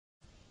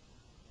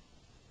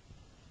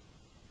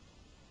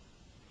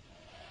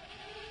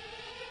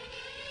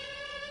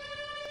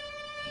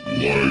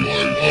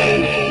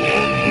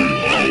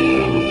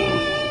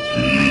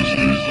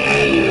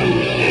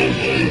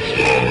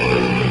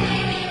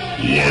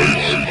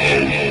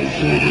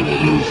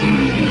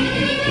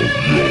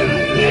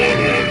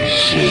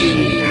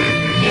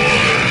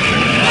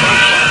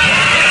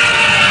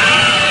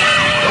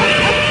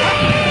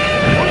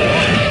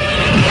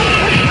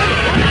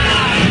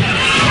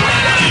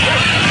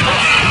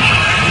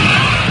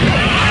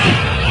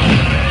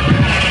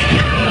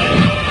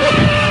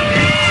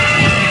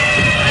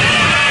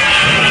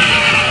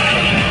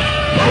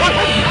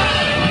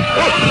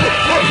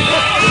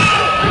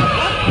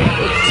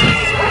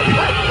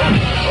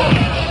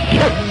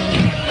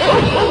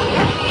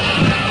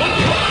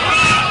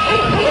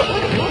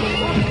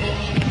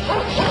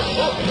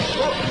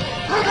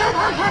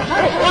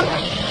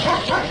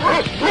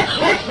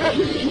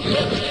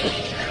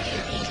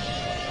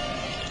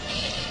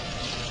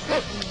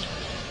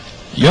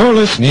You're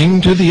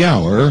listening to The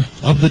Hour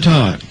of the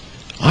Time.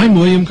 I'm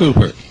William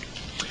Cooper.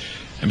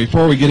 And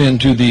before we get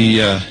into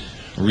the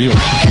real...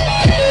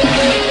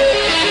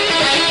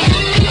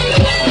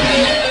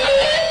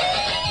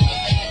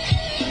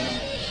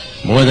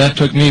 Boy, that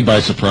took me by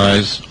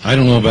surprise. I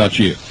don't know about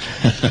you.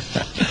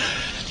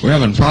 We're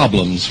having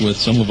problems with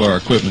some of our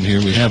equipment here.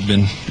 We have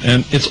been,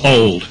 and it's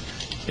old.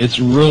 It's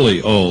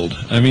really old.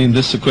 I mean,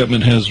 this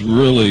equipment has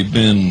really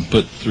been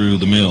put through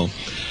the mill.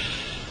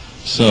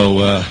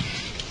 So,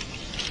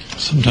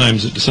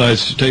 sometimes it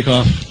decides to take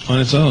off on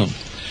its own.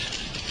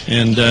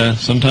 And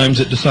sometimes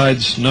it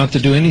decides not to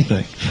do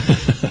anything.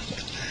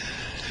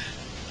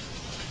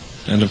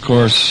 And of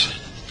course,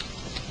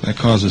 that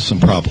causes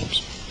some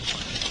problems.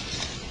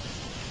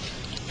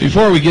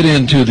 Before we get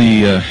into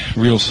the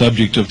real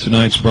subject of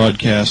tonight's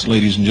broadcast,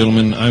 ladies and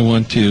gentlemen, I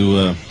want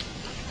to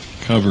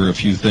cover a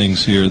few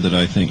things here that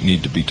I think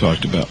need to be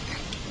talked about.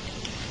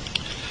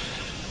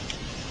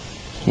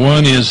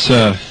 One is,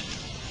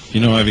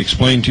 I've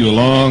explained to you a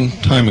long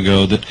time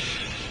ago that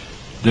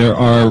there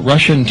are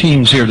Russian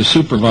teams here to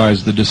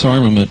supervise the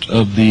disarmament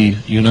of the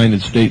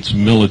United States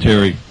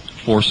military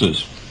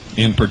forces,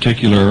 in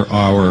particular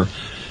our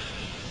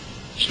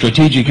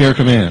Strategic Air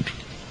Command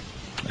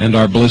and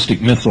our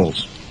ballistic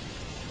missiles.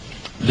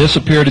 This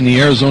appeared in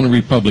the Arizona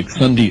Republic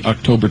Sunday,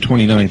 October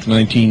 29th,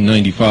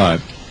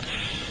 1995,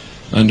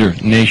 under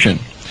Nation.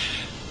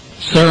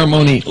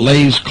 Ceremony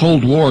lays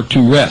Cold War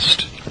to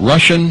rest.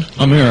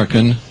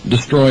 Russian-American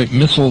destroy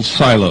missile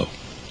silo.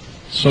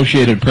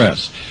 Associated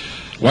Press.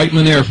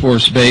 Whiteman Air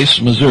Force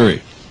Base,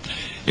 Missouri.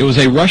 It was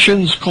a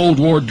Russian's Cold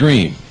War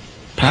dream.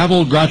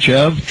 Pavel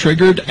Grachev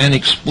triggered an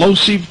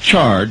explosive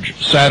charge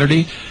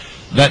Saturday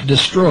that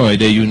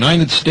destroyed a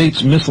United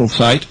States missile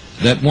site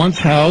that once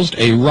housed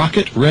a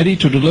rocket ready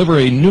to deliver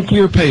a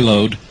nuclear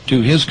payload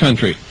to his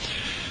country.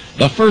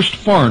 The first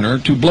foreigner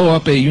to blow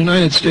up a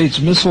United States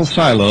missile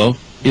silo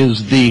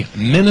is the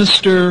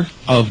Minister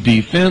of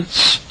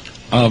Defense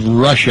of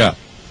Russia.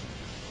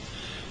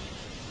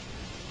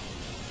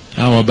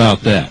 How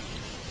about that?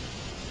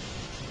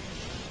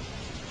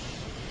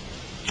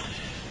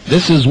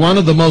 This is one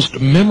of the most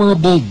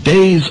memorable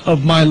days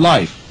of my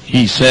life,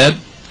 he said.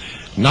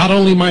 Not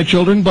only my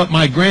children, but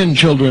my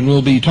grandchildren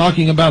will be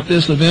talking about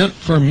this event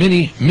for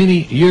many,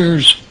 many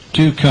years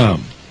to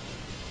come.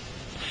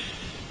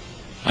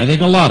 I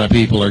think a lot of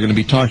people are going to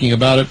be talking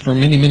about it for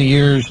many, many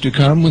years to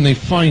come when they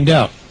find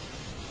out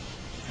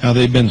how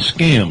they've been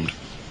scammed.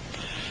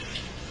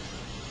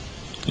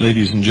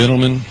 Ladies and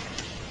gentlemen,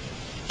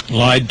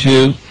 lied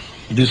to,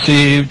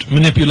 deceived,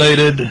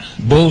 manipulated,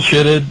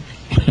 bullshitted,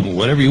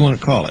 whatever you want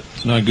to call it.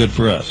 It's not good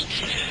for us.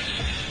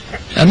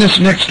 And this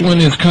next one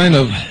is kind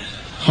of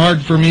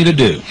hard for me to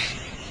do,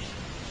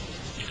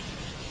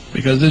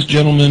 because this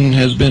gentleman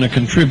has been a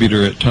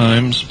contributor at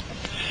times,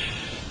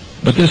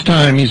 but this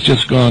time he's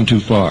just gone too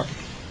far.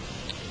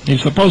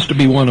 He's supposed to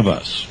be one of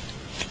us,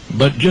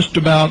 but just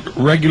about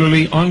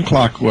regularly on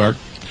clockwork,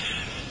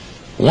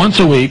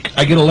 once a week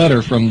I get a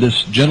letter from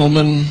this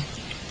gentleman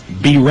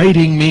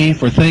berating me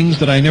for things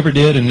that I never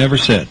did and never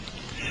said.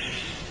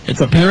 It's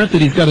apparent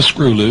that he's got a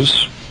screw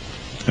loose,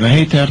 and I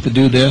hate to have to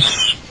do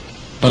this,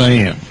 but I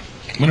am.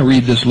 I'm going to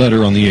read this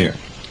letter on the air.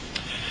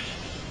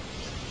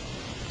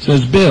 It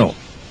says, Bill,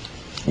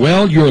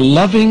 well, your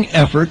loving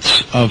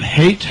efforts of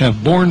hate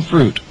have borne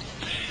fruit.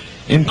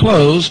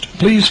 Enclosed,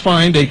 please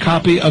find a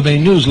copy of a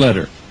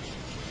newsletter.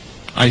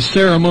 I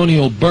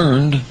ceremonial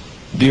burned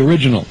the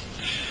original,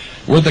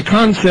 where the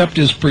concept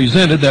is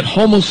presented that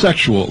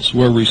homosexuals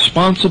were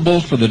responsible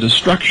for the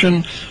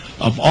destruction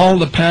of all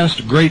the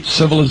past great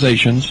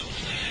civilizations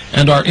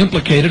and are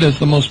implicated as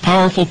the most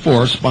powerful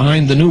force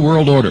behind the New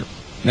World Order.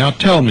 Now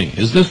tell me,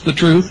 is this the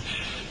truth?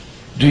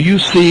 Do you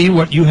see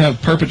what you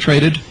have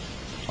perpetrated?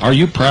 Are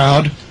you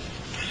proud?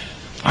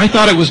 I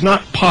thought it was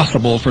not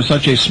possible for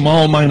such a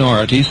small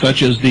minority,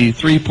 such as the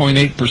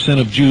 3.8%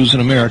 of Jews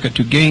in America,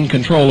 to gain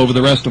control over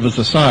the rest of a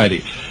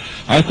society.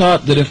 I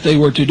thought that if they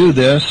were to do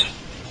this,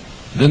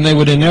 then they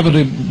would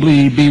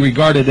inevitably be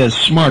regarded as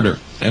smarter,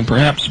 and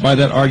perhaps by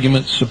that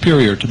argument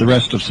superior to the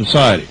rest of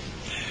society.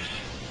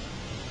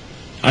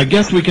 I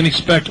guess we can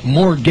expect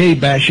more gay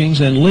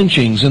bashings and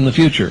lynchings in the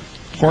future.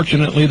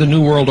 Fortunately, the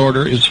New World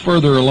Order is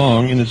further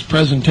along in its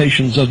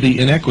presentations of the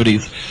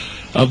inequities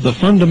of the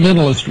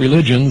fundamentalist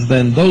religions,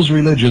 then those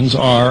religions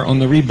are on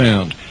the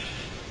rebound,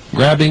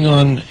 grabbing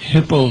on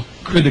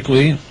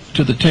hypocritically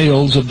to the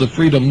tails of the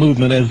freedom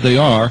movement as they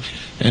are,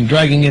 and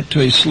dragging it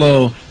to a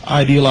slow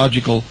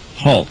ideological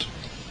halt.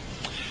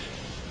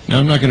 Now,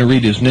 I'm not going to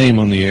read his name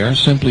on the air,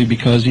 simply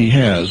because he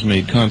has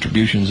made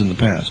contributions in the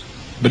past,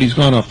 but he's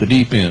gone off the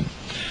deep end.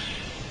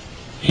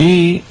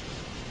 He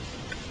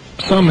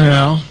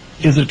somehow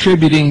is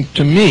attributing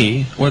to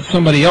me what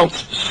somebody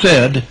else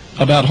said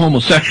about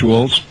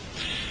homosexuals.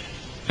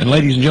 And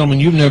ladies and gentlemen,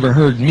 you've never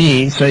heard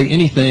me say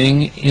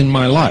anything in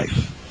my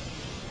life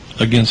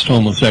against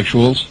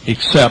homosexuals,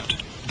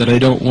 except that I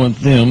don't want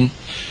them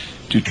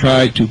to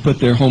try to put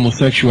their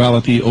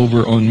homosexuality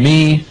over on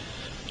me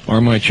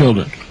or my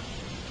children.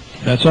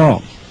 That's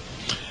all.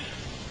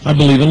 I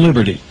believe in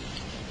liberty.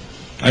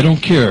 I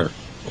don't care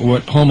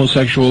what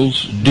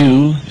homosexuals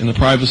do in the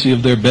privacy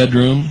of their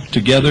bedroom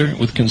together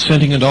with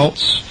consenting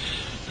adults.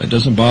 That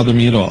doesn't bother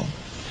me at all.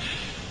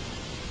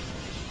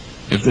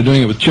 If they're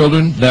doing it with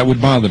children, that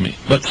would bother me.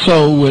 But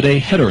so would a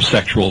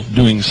heterosexual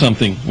doing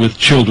something with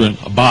children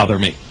bother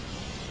me.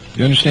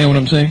 You understand what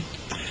I'm saying?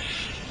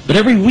 But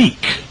every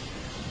week,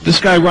 this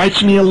guy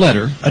writes me a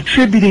letter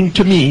attributing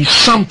to me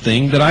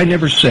something that I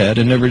never said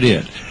and never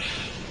did.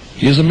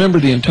 He is a member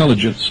of the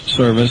intelligence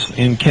service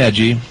in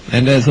Kaji,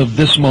 and as of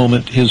this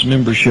moment, his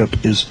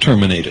membership is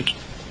terminated.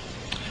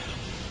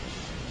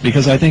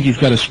 Because I think he's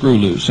got a screw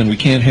loose, and we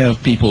can't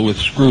have people with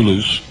screw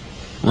loose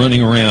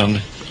running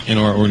around in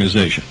our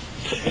organization.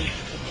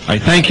 I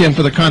thank him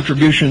for the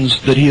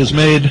contributions that he has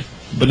made,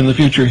 but in the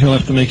future he'll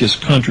have to make his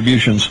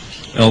contributions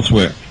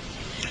elsewhere.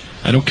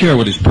 I don't care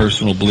what his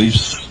personal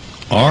beliefs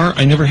are.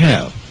 I never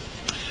have.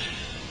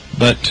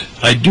 But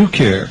I do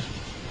care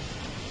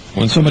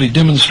when somebody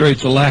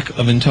demonstrates a lack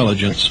of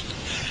intelligence,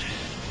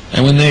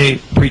 and when they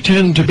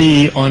pretend to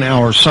be on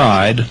our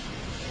side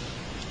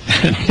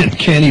and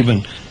can't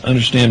even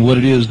understand what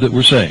it is that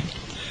we're saying.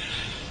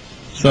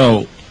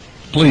 So,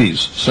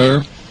 please,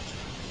 sir,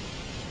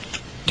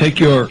 take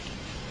your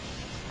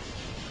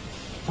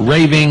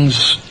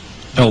ravings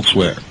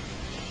elsewhere.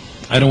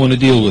 I don't want to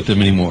deal with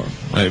them anymore.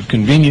 I have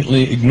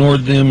conveniently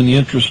ignored them in the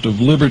interest of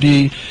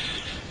liberty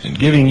and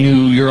giving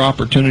you your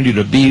opportunity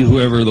to be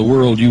whoever the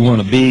world you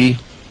want to be.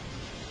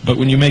 But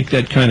when you make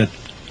that kind of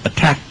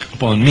attack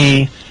upon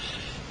me,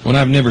 when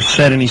I've never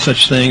said any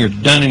such thing or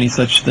done any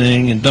such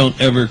thing and don't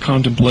ever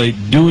contemplate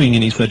doing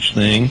any such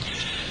thing,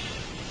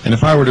 and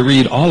if I were to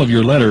read all of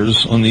your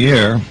letters on the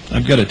air,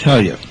 I've got to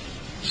tell you,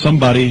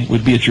 somebody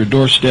would be at your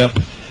doorstep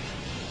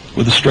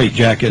with a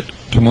straitjacket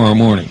tomorrow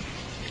morning,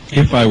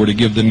 if I were to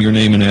give them your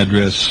name and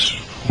address,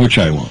 which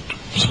I won't,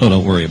 so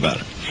don't worry about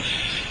it.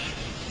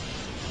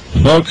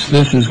 Folks,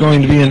 this is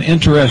going to be an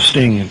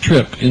interesting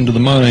trip into the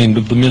mind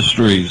of the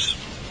mysteries,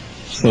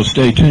 so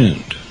stay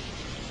tuned.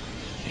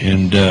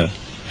 And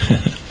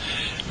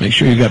make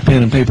sure you've got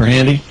pen and paper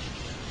handy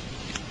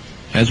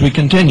as we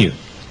continue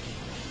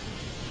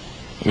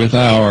with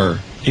our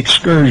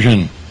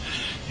excursion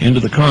into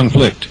the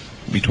conflict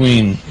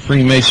between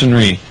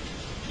Freemasonry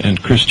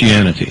and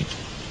Christianity.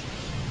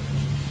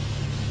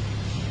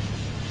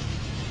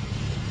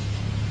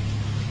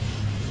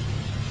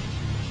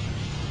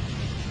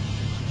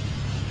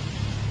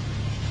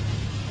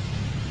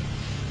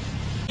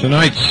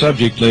 Tonight's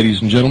subject,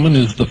 ladies and gentlemen,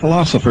 is the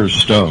Philosopher's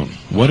Stone,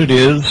 what it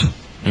is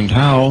and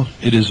how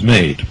it is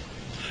made.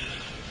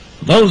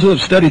 Those who have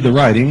studied the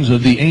writings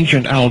of the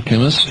ancient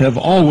alchemists have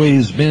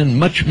always been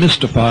much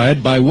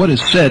mystified by what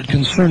is said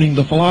concerning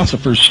the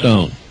Philosopher's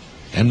Stone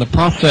and the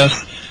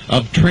process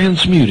of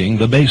transmuting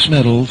the base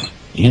metals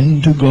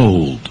into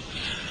gold.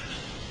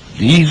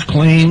 These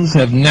claims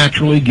have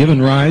naturally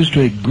given rise to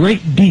a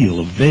great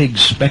deal of vague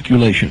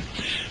speculation.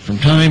 From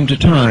time to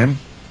time,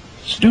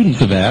 students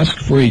have asked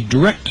for a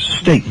direct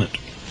statement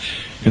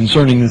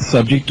concerning this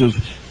subject of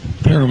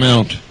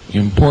paramount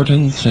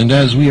importance, and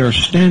as we are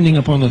standing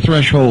upon the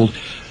threshold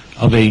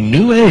of a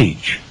new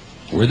age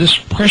where this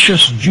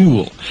precious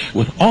jewel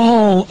with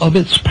all of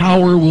its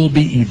power will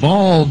be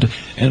evolved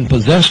and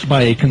possessed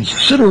by a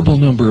considerable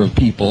number of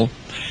people,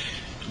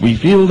 we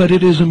feel that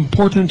it is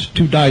important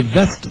to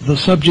divest the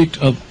subject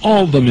of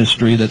all the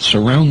mystery that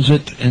surrounds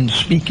it and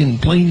speak in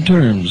plain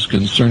terms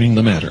concerning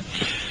the matter.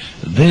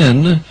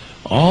 Then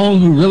all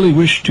who really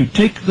wish to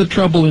take the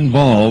trouble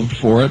involved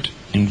for it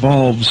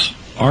involves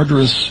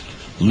arduous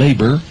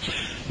labor,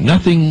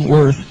 nothing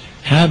worth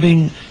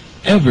having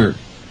ever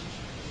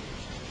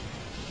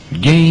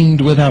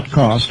gained without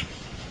cost,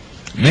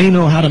 may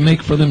know how to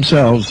make for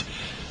themselves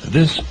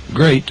this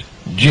great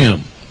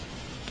gem.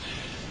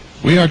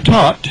 We are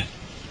taught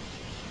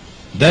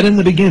that in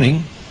the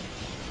beginning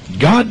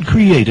God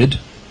created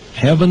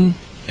heaven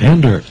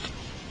and earth,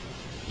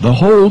 the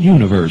whole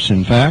universe,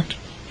 in fact.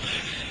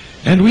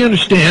 And we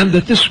understand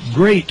that this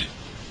great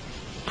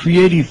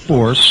creative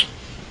force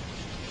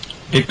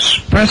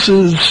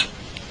expresses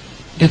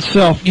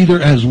itself either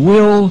as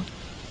will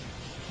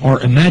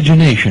or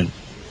imagination.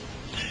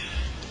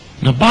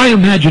 Now, by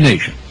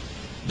imagination,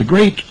 the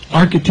great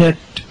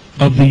architect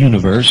of the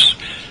universe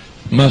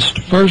must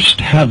first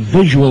have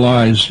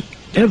visualized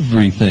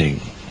everything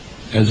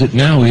as it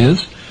now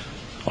is,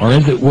 or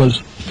as it was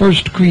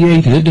first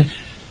created,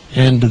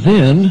 and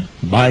then,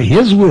 by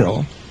his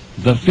will,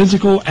 the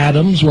physical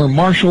atoms were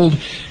marshaled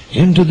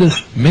into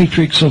this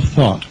matrix of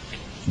thought,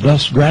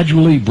 thus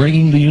gradually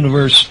bringing the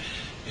universe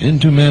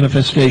into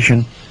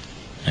manifestation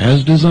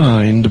as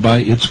designed by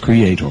its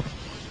creator.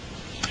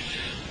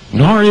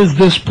 Nor is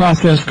this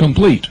process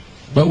complete,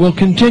 but will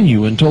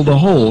continue until the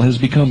whole has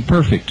become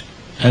perfect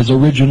as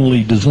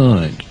originally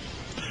designed.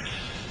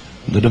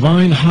 The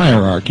divine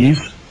hierarchies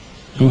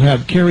who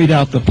have carried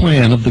out the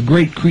plan of the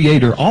great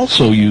creator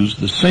also used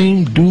the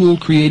same dual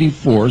creative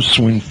force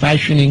when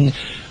fashioning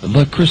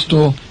the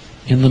crystal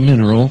in the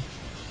mineral,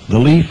 the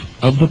leaf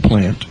of the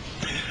plant,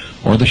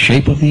 or the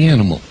shape of the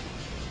animal.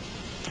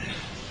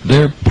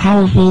 Their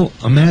powerful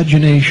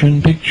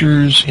imagination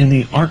pictures in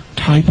the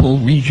archetypal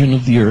region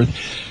of the earth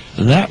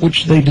that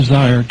which they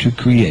desire to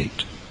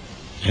create,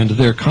 and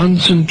their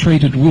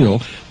concentrated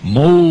will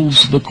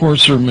molds the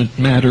coarser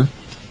matter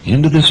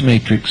into this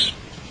matrix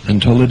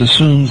until it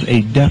assumes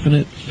a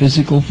definite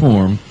physical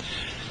form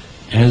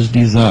as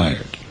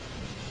desired.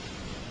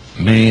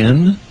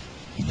 Man,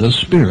 the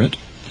spirit,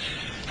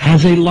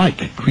 has a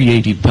like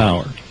creative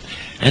power,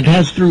 and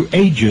has through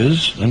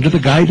ages, under the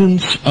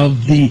guidance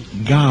of the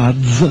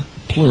gods,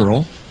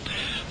 plural,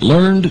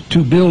 learned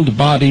to build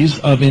bodies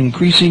of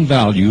increasing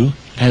value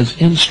as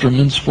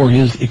instruments for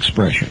his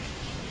expression.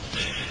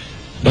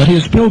 But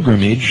his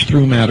pilgrimage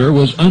through matter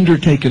was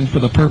undertaken for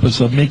the purpose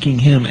of making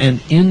him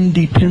an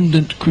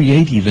independent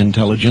creative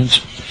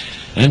intelligence,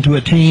 and to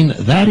attain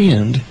that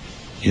end,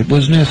 it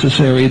was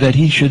necessary that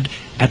he should,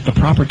 at the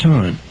proper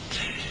time,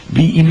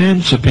 be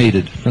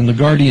emancipated from the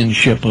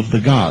guardianship of the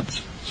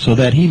gods, so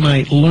that he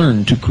might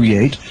learn to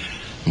create,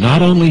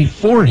 not only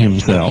for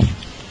himself,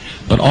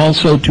 but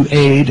also to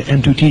aid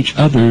and to teach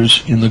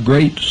others in the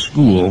great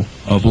school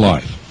of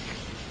life.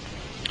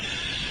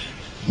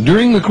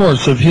 During the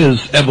course of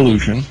his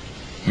evolution,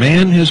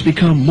 man has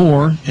become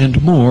more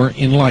and more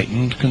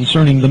enlightened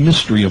concerning the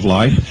mystery of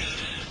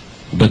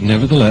life, but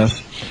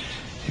nevertheless,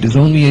 it is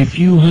only a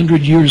few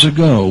hundred years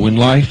ago when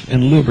life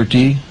and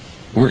liberty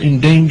were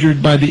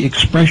endangered by the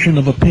expression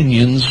of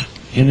opinions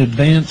in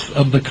advance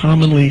of the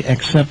commonly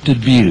accepted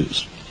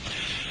views.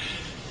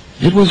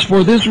 It was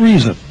for this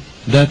reason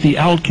that the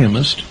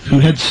alchemists, who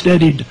had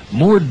studied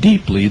more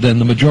deeply than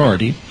the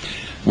majority,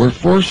 were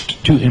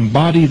forced to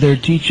embody their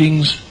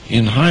teachings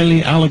in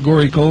highly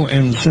allegorical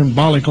and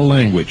symbolical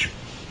language.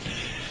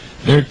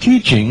 Their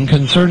teaching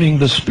concerning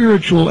the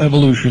spiritual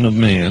evolution of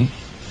man,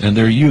 and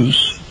their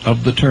use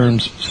of the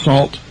terms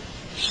salt,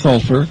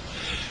 sulfur,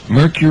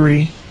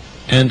 mercury,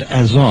 and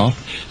azoth,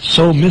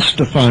 so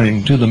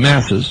mystifying to the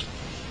masses,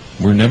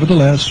 were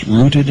nevertheless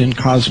rooted in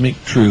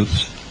cosmic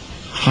truths,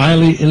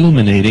 highly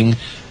illuminating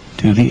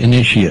to the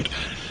initiate.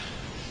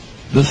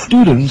 The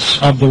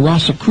students of the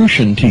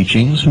Rosicrucian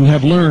teachings, who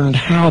have learned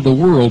how the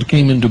world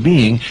came into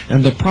being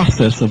and the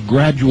process of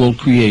gradual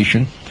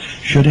creation,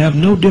 should have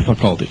no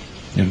difficulty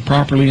in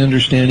properly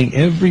understanding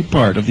every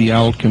part of the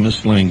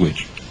alchemist's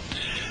language.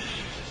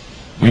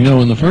 We know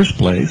in the first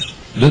place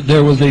that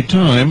there was a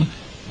time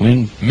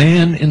when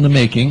man in the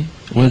making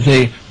was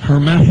a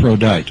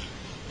hermaphrodite,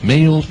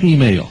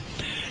 male-female,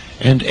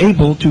 and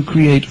able to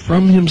create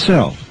from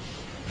himself.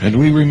 And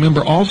we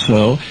remember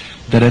also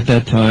that at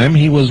that time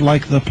he was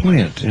like the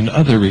plant in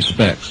other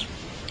respects.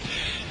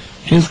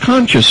 His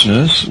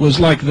consciousness was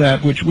like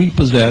that which we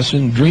possess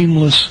in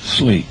dreamless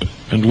sleep,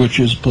 and which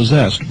is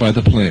possessed by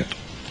the plant.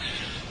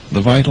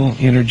 The vital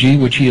energy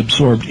which he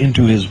absorbed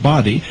into his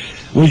body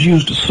was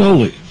used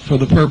solely for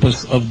the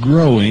purpose of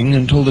growing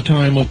until the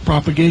time of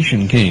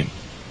propagation came,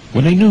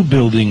 when a new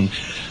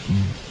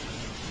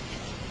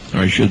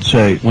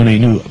when a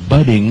new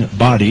budding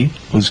body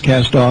was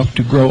cast off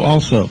to grow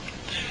also.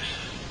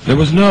 There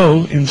was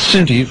no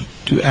incentive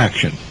to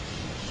action,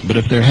 but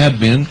if there had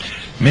been,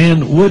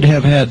 man would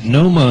have had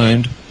no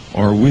mind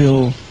or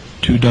will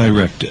to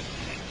direct it.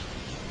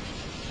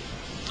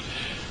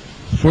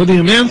 For the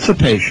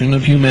emancipation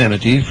of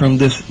humanity from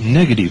this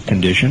negative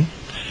condition,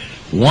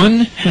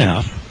 one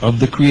half of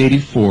the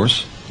creative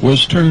force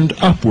was turned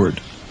upward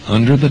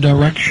under the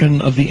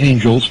direction of the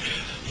angels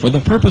for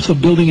the purpose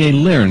of building a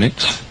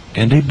larynx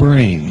and a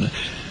brain,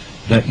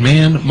 that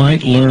man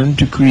might learn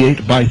to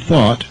create by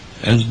thought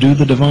as do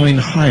the divine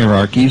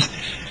hierarchies,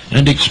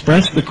 and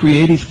express the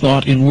creative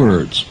thought in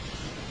words.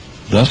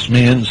 Thus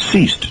man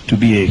ceased to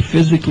be a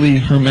physically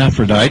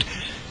hermaphrodite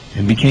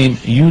and became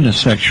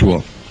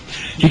unisexual.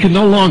 He can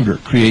no longer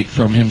create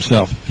from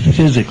himself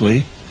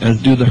physically,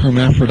 as do the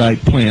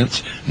hermaphrodite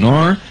plants,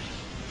 nor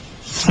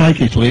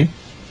psychically,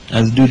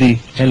 as do the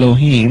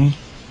Elohim,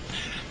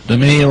 the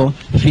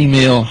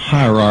male-female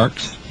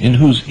hierarchs, in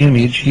whose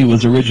image he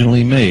was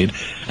originally made,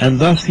 and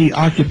thus he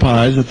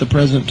occupies at the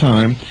present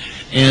time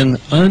an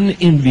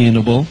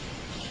unenviable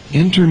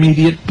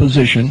intermediate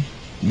position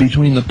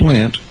between the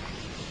plant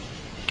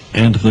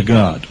and the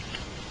God.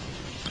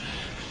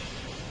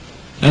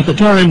 At the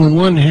time when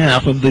one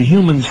half of the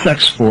human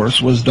sex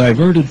force was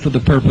diverted for the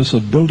purpose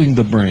of building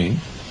the brain,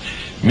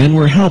 Men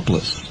were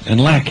helpless and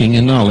lacking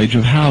in knowledge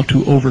of how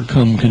to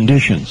overcome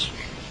conditions.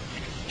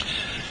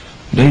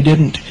 They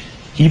didn't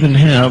even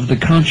have the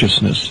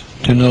consciousness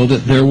to know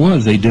that there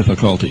was a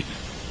difficulty,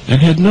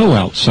 and had no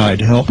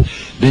outside help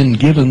been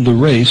given, the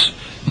race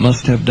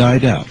must have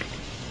died out.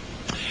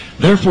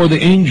 Therefore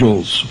the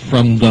angels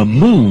from the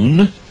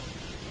moon,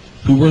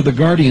 who were the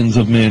guardians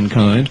of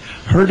mankind,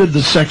 herded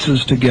the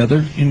sexes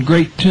together in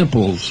great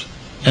temples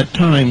at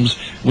times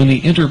when the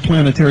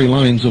interplanetary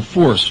lines of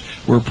force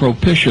were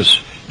propitious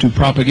to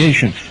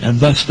propagation, and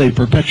thus they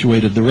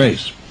perpetuated the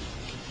race.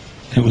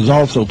 It was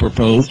also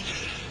proposed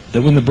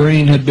that when the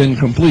brain had been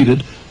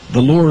completed,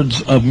 the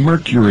lords of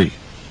Mercury,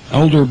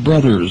 elder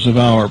brothers of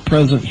our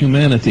present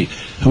humanity,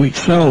 who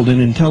excelled in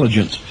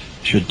intelligence,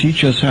 should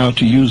teach us how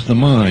to use the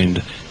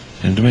mind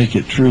and to make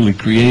it truly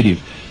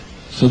creative,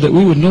 so that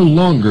we would no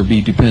longer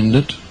be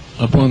dependent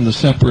upon the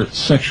separate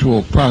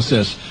sexual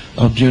process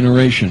of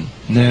generation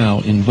now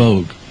in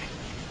vogue.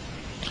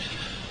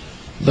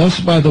 Thus,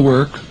 by the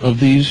work of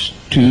these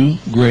two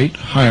great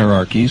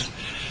hierarchies,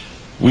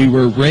 we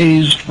were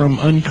raised from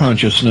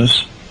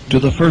unconsciousness to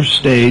the first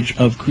stage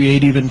of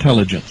creative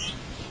intelligence,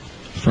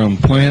 from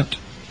plant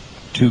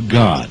to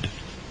God.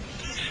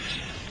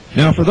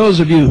 Now, for those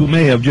of you who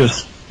may have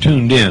just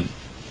tuned in,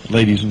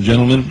 ladies and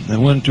gentlemen, I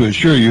want to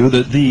assure you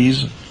that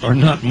these are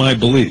not my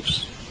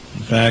beliefs.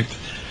 In fact,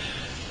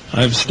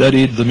 I've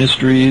studied the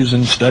mysteries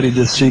and studied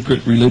this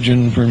secret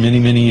religion for many,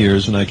 many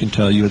years, and I can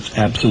tell you it's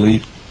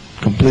absolute,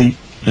 complete,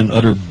 and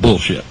utter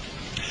bullshit.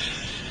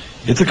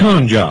 It's a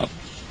con job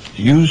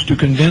used to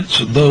convince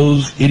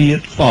those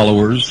idiot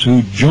followers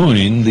who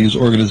join these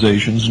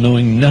organizations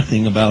knowing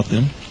nothing about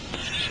them,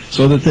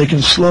 so that they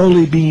can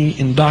slowly be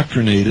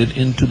indoctrinated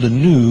into the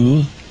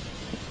new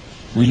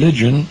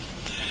religion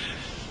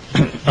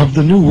of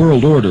the New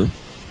World Order,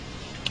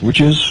 which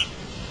is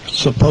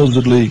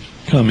supposedly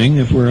coming,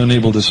 if we're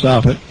unable to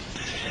stop it,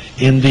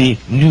 in the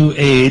new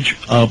age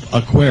of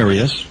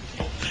Aquarius,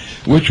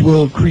 which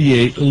will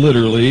create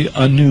literally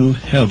a new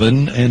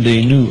heaven and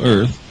a new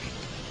earth,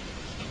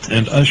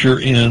 and usher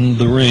in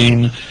the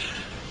reign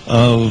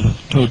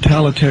of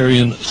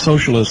totalitarian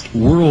socialist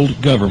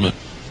world government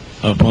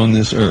upon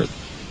this earth.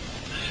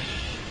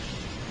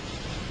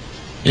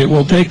 It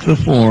will take the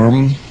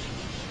form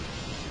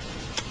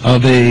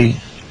of a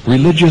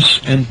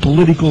religious and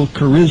political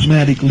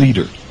charismatic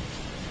leader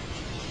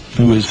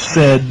who is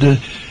said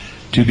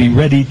to be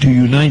ready to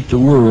unite the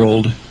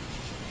world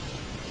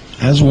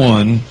as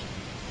one,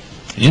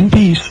 in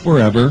peace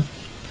forever,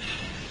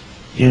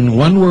 in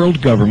one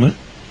world government,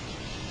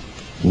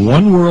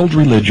 one world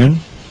religion,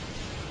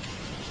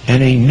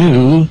 and a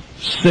new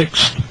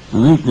sixth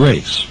root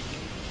race.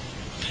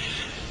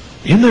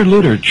 In their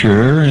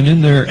literature and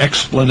in their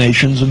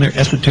explanations and their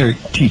esoteric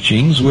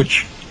teachings,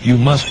 which you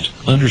must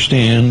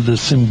understand the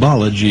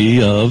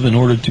symbology of in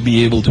order to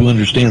be able to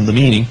understand the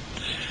meaning,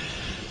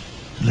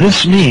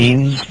 this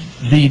means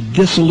the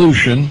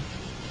dissolution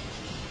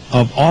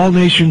of all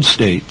nation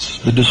states,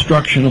 the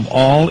destruction of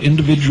all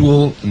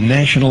individual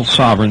national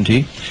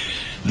sovereignty,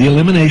 the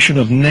elimination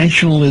of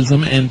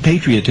nationalism and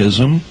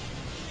patriotism.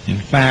 In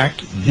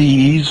fact,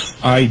 these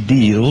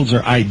ideals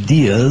or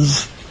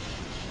ideas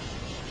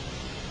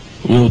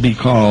will be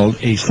called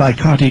a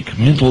psychotic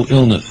mental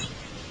illness.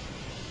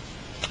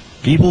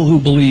 People who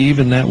believe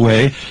in that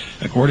way,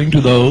 according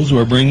to those who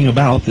are bringing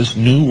about this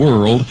new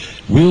world,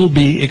 will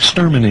be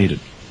exterminated.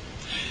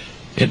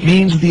 It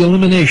means the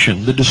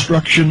elimination, the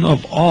destruction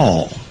of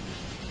all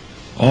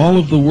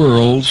of the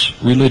world's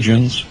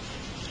religions,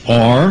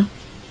 or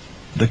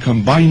the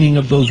combining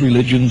of those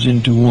religions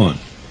into one,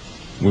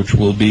 which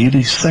will be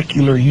the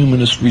secular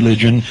humanist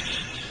religion,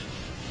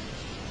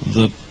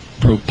 the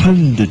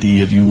profundity,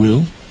 if you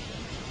will.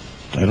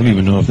 I don't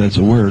even know if that's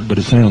a word, but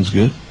it sounds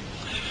good.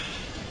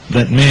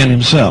 That man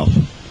himself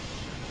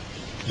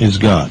is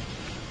God.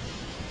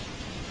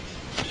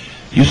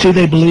 You see,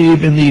 they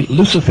believe in the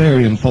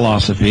Luciferian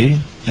philosophy,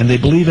 and they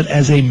believe it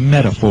as a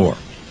metaphor.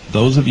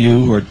 Those of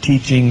you who are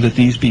teaching that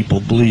these people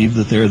believe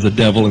that there is a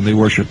devil and they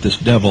worship this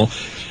devil,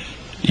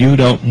 you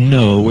don't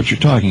know what you're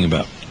talking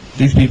about.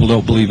 These people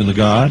don't believe in the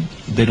God.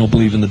 They don't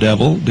believe in the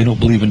devil. They don't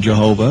believe in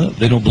Jehovah.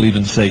 They don't believe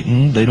in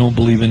Satan. They don't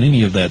believe in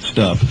any of that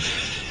stuff.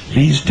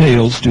 These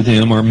tales to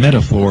them are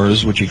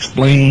metaphors which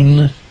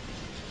explain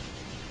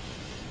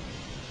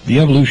the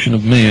evolution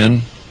of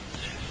man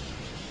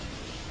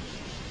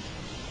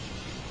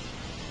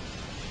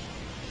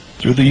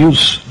through the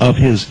use of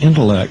his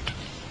intellect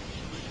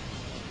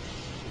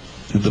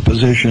to the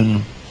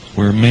position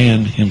where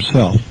man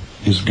himself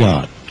is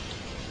God.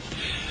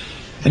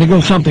 And it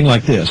goes something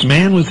like this.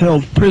 Man was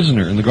held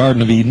prisoner in the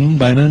Garden of Eden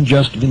by an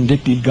unjust,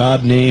 vindictive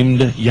God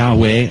named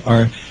Yahweh,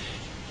 or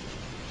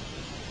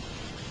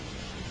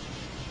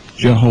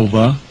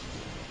Jehovah.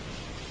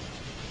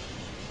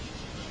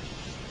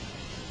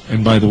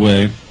 And by the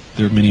way,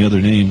 there are many other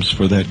names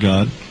for that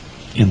God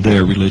in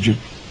their religion.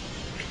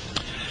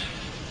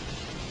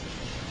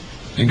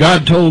 And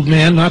God told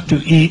man not to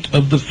eat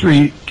of the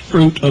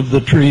fruit of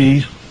the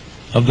tree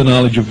of the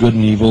knowledge of good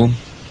and evil,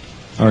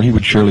 or he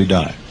would surely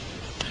die.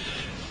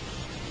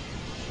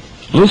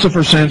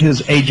 Lucifer sent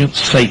his agent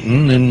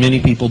Satan, and many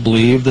people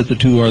believe that the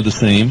two are the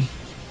same.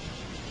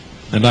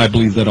 And I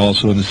believe that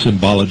also in the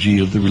symbology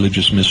of the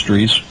religious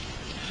mysteries.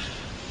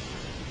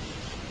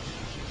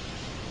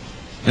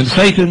 And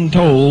Satan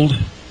told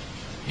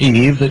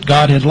Eve that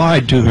God had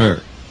lied to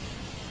her,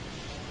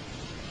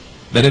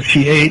 that if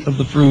she ate of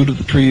the fruit of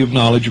the tree of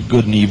knowledge of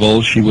good and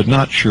evil, she would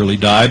not surely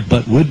die,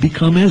 but would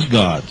become as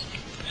gods.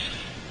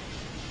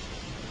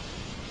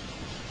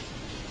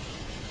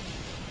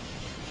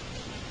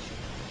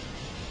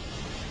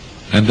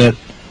 And that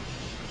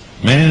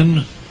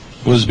man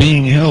was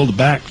being held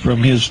back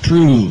from his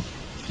true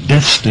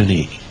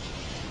destiny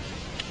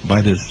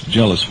by this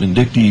jealous,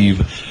 vindictive,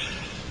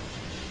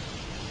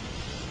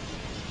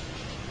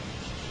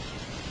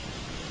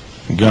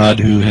 God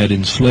who had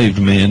enslaved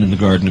man in the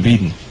Garden of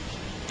Eden.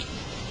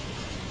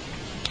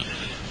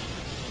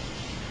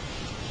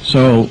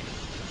 So,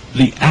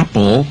 the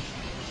apple,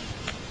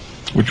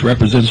 which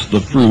represents the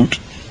fruit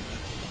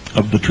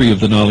of the tree of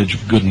the knowledge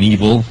of good and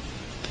evil,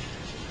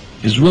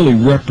 is really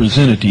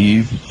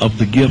representative of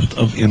the gift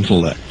of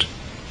intellect,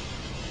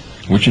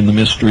 which in the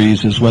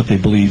mysteries is what they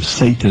believe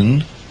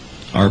Satan,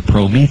 our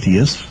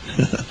Prometheus,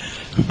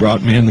 who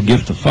brought man the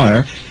gift of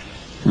fire,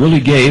 really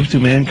gave to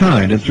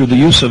mankind. And through the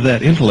use of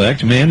that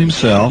intellect, man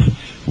himself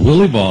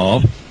will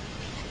evolve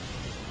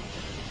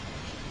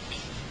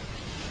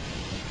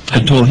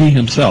until he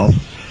himself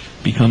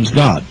becomes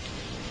God.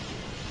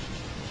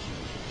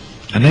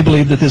 And they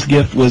believe that this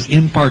gift was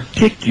in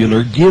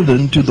particular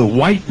given to the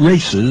white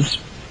races,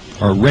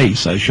 or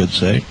race, I should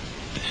say,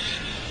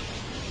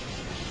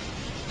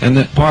 and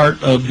that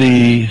part of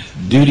the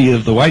duty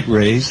of the white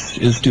race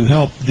is to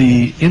help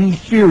the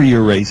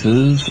inferior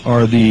races,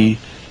 or the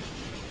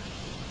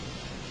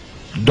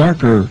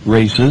darker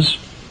races,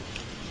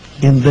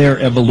 in their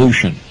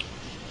evolution.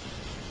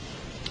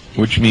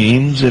 Which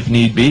means, if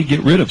need be,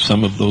 get rid of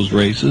some of those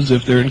races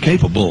if they're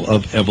incapable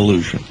of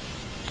evolution.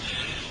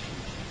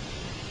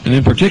 And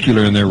in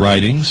particular in their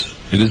writings,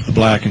 it is the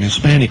black and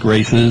Hispanic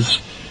races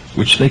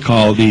which they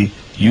call the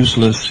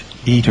useless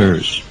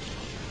eaters.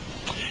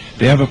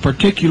 They have a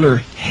particular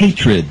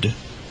hatred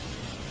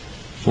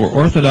for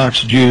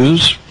Orthodox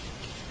Jews,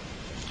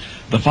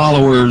 the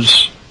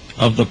followers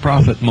of the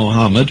Prophet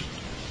Muhammad,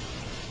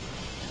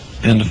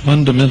 and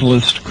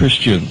fundamentalist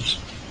Christians.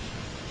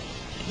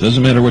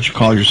 Doesn't matter what you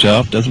call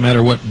yourself, doesn't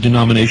matter what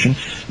denomination,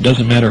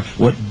 doesn't matter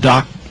what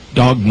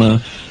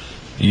dogma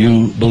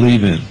you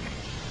believe in.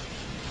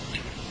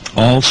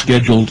 All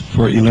scheduled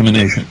for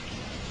elimination.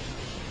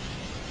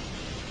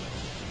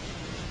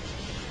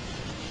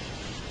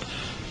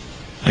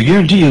 I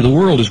guarantee you the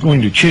world is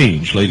going to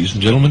change, ladies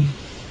and gentlemen.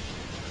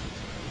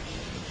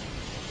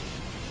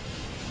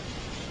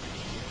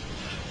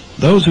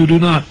 Those who do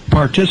not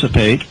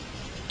participate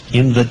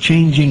in the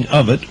changing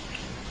of it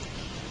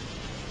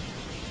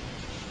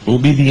will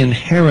be the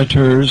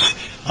inheritors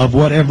of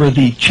whatever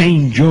the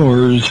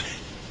changers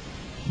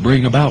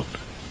bring about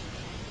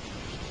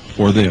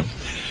for them.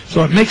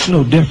 So it makes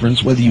no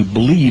difference whether you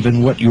believe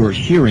in what you're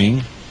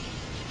hearing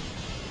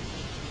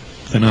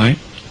tonight,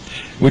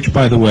 which,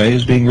 by the way,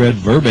 is being read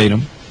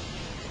verbatim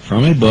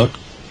from a book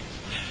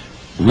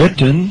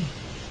written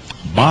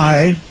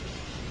by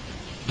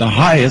the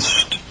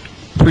highest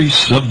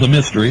priests of the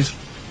mysteries,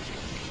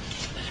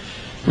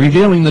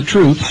 revealing the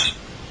truths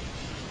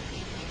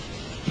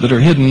that are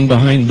hidden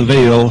behind the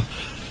veil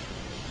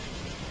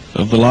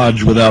of the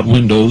lodge without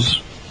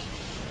windows.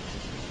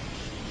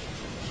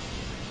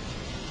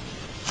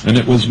 And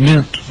it was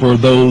meant for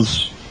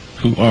those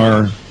who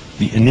are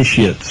the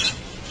initiates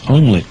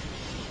only,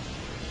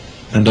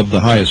 and of the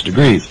highest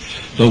degrees.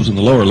 Those in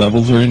the lower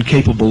levels are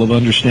incapable of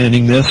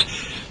understanding this,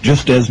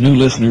 just as new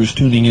listeners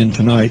tuning in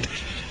tonight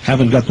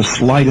haven't got the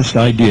slightest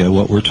idea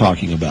what we're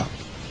talking about.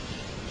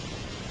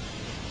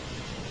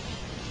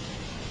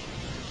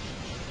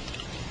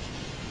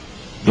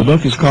 The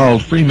book is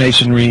called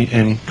Freemasonry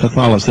and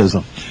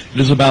Catholicism. It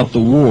is about the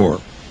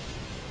war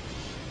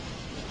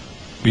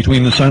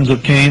between the sons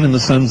of Cain and the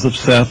sons of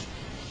Seth,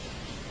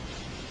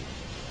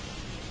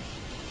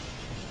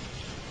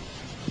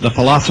 the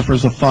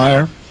philosophers of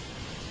fire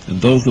and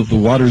those of the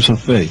waters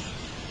of faith.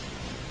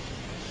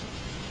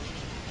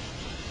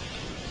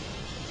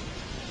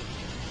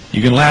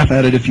 You can laugh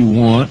at it if you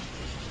want.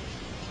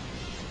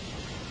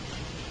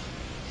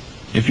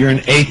 If you're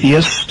an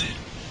atheist,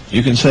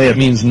 you can say it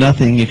means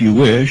nothing if you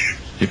wish.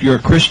 If you're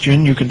a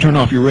Christian, you can turn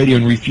off your radio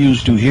and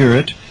refuse to hear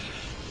it.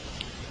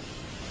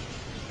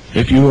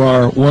 If you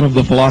are one of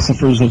the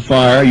philosophers of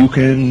fire, you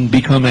can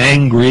become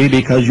angry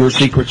because your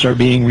secrets are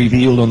being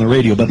revealed on the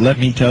radio. But let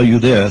me tell you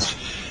this,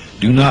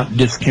 do not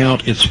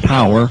discount its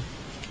power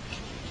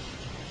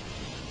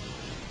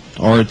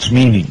or its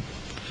meaning.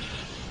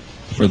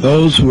 For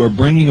those who are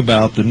bringing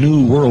about the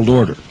new world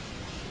order,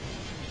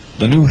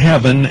 the new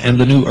heaven and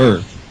the new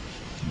earth,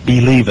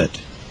 believe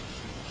it.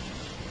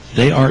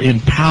 They are in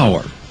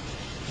power.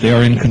 They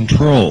are in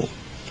control.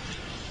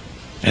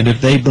 And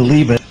if they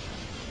believe it,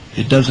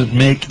 it doesn't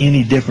make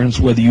any difference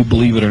whether you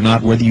believe it or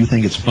not, whether you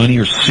think it's funny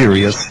or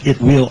serious. It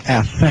will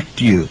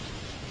affect you.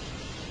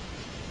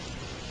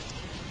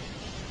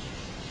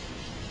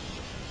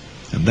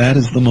 And that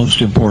is the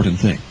most important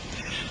thing.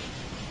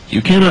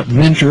 You cannot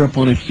venture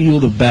upon a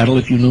field of battle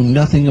if you know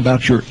nothing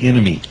about your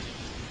enemy,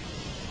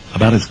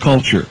 about his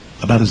culture,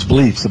 about his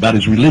beliefs, about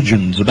his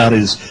religions, about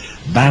his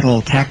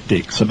battle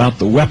tactics, about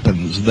the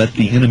weapons that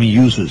the enemy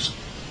uses.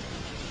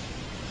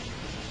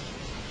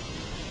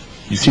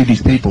 You see,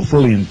 these people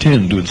fully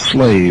intend to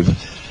enslave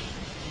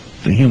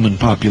the human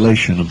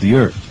population of the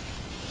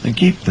earth and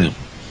keep them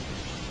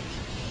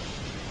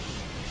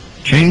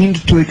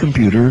chained to a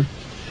computer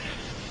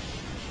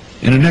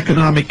in an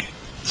economic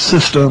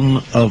system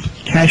of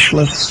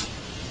cashless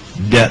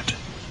debt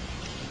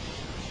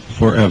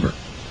forever,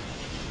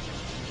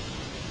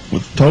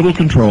 with total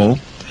control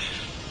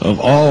of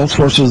all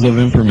sources of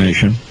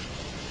information,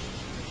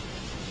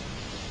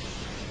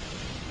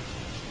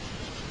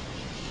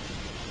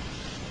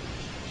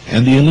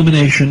 and the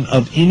elimination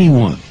of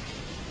anyone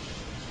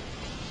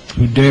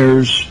who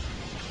dares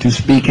to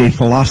speak a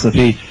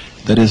philosophy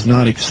that is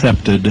not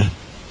accepted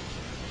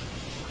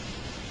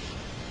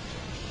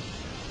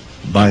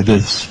by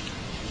this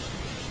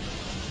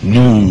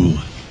new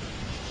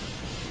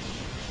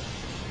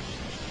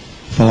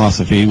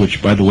philosophy,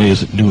 which, by the way,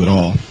 isn't new at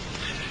all.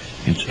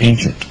 It's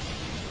ancient.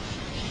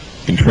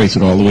 You can trace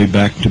it all the way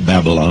back to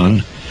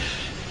Babylon.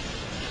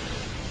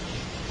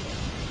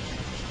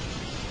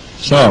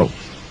 So,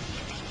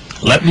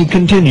 let me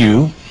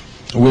continue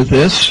with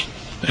this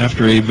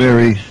after a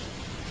very,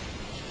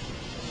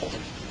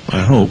 I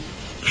hope,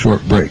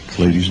 short break,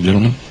 ladies and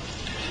gentlemen.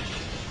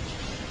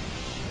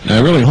 And I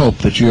really hope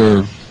that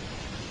you're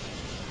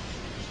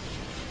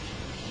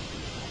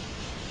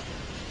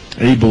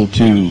able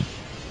to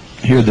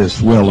hear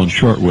this well on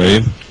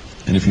shortwave,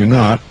 and if you're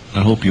not,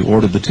 I hope you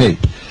order the tape.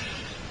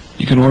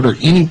 You can order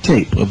any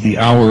tape of the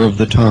Hour of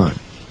the Time.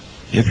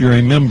 If you're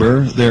a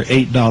member, they're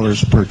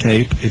 $8 per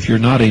tape. If you're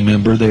not a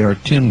member, they are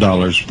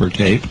 $10 per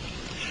tape.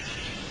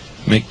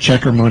 Make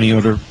check or money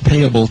order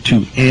payable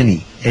to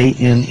Annie,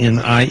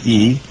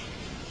 A-N-N-I-E.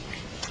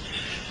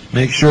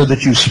 Make sure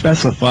that you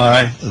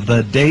specify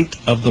the date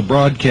of the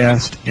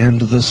broadcast and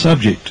the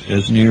subject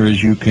as near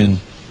as you can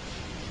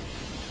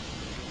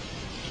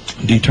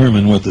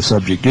determine what the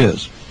subject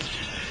is.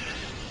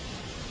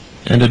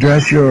 And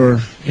address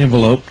your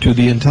envelope to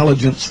the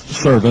Intelligence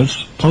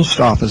Service, Post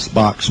Office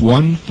Box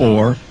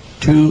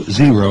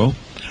 1420,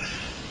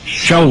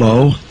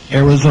 Sholo,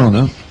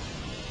 Arizona,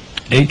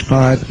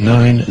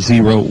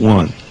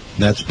 85901.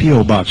 That's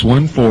P.O. Box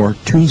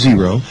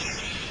 1420,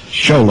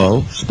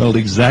 Sholo, spelled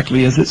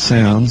exactly as it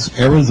sounds,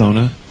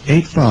 Arizona,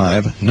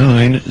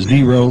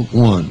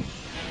 85901.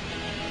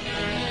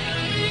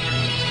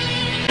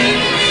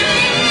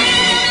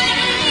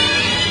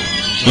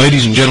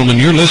 Ladies and gentlemen,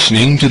 you're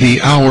listening to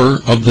the Hour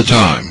of the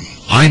Time.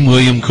 I'm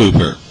William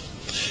Cooper.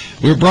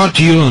 We're brought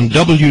to you on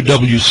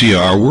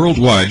WWCR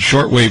Worldwide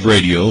Shortwave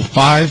Radio,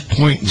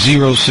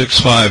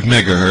 5.065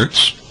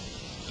 megahertz,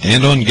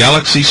 and on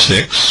Galaxy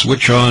 6,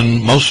 which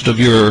on most of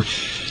your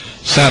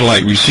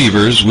satellite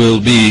receivers will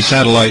be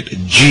satellite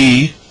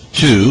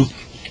G2,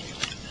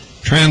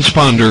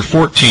 transponder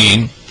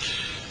 14,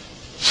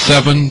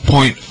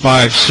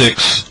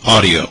 7.56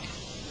 audio.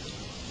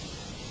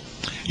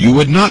 You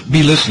would not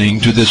be listening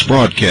to this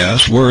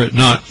broadcast were it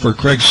not for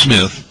Craig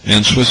Smith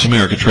and Swiss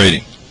America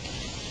Trading.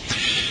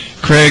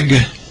 Craig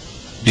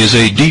is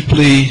a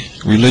deeply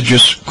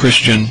religious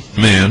Christian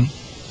man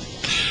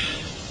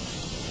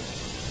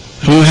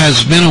who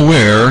has been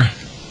aware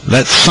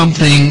that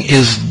something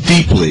is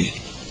deeply,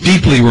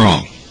 deeply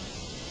wrong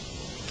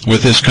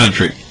with this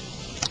country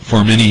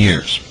for many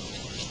years.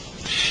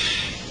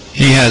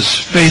 He has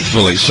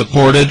faithfully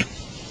supported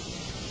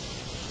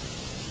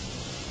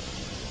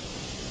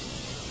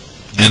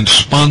and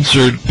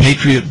sponsored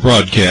Patriot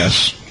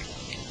broadcasts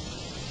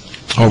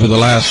over the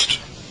last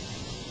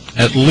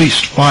at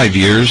least 5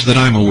 years that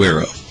I'm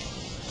aware of.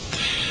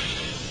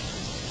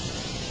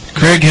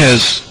 Craig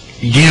has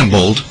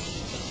gambled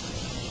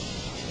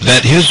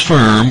that his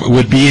firm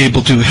would be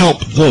able to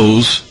help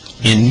those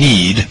in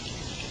need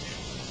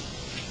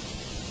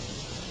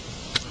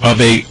of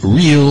a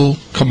real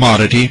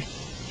commodity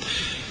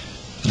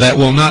that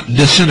will not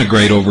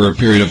disintegrate over a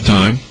period of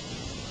time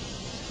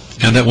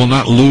and that will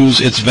not lose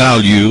its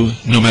value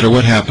no matter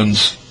what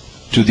happens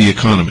to the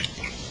economy.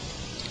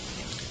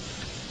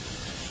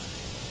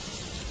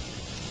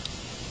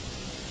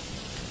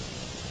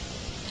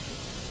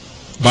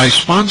 By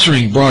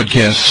sponsoring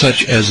broadcasts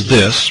such as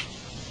this,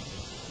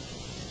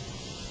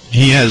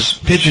 he has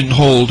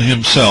pigeonholed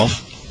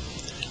himself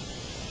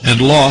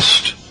and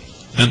lost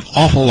an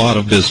awful lot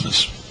of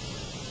business.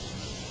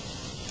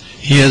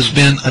 He has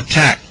been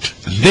attacked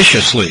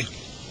viciously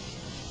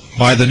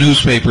by the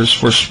newspapers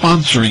for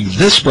sponsoring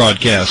this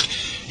broadcast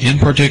in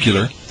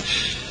particular,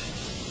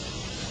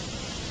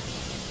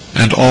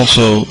 and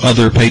also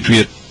other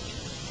patriot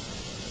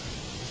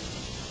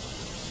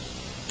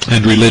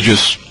and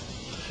religious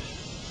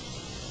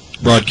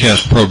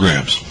broadcast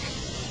programs.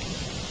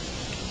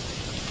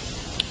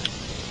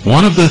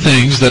 One of the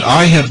things that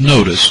I have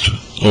noticed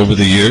over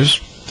the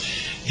years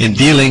in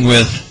dealing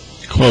with,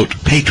 quote,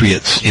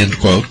 patriots, end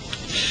quote,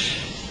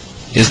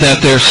 is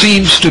that there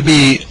seems to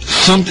be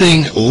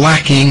something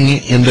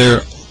lacking in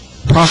their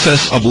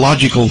process of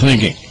logical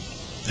thinking,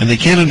 and they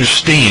can't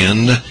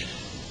understand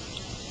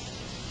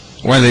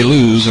why they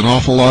lose an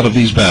awful lot of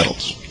these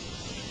battles.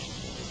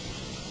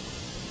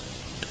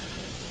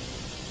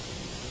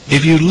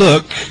 If you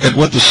look at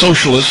what the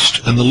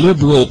socialist and the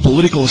liberal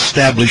political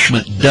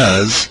establishment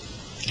does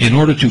in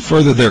order to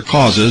further their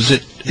causes,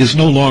 it is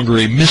no longer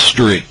a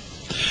mystery,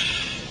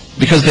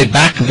 because they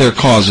back their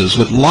causes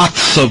with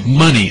lots of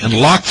money and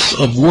lots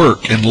of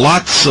work and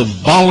lots of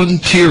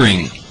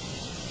volunteering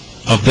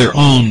of their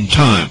own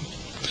time.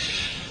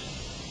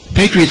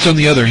 Patriots, on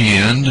the other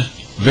hand,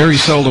 very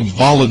seldom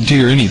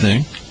volunteer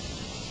anything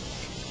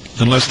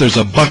unless there's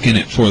a buck in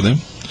it for them.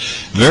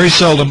 Very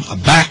seldom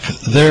back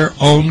their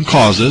own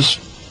causes,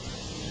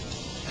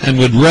 and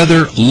would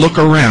rather look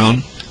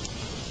around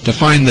to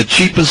find the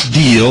cheapest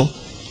deal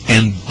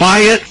and buy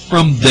it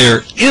from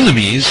their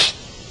enemies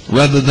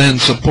rather than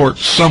support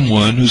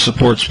someone who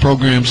supports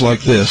programs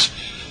like this,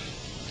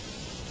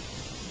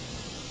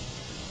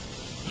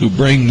 who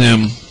bring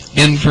them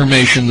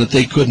information that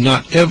they could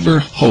not ever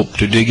hope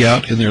to dig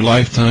out in their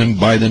lifetime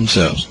by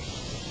themselves.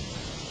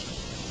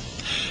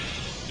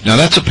 Now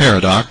that's a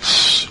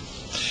paradox,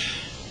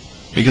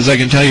 because I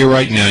can tell you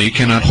right now, you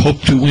cannot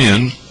hope to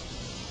win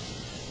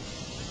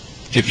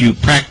if you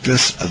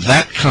practice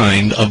that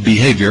kind of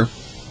behavior.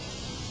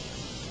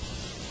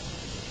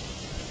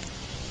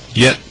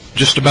 Yet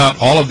just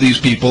about all of these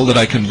people that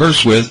I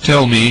converse with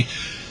tell me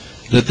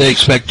that they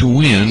expect to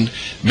win,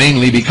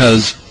 mainly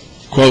because,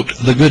 quote,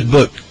 the good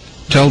book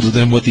tells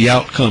them what the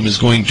outcome is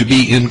going to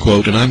be, end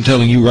quote. And I'm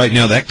telling you right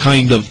now, that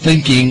kind of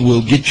thinking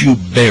will get you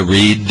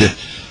buried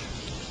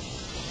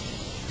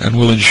and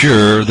will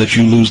ensure that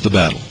you lose the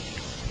battle.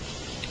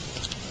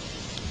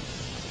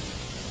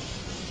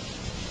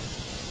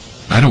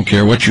 I don't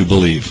care what you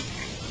believe.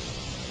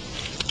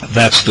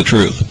 That's the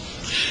truth.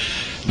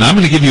 Now I'm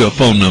going to give you a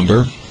phone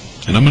number,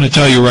 and I'm going to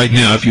tell you right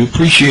now, if you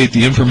appreciate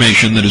the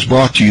information that is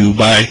brought to you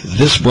by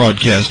this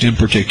broadcast in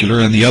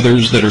particular and the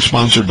others that are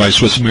sponsored by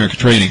Swiss America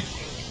Trading,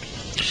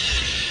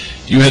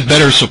 you had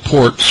better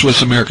support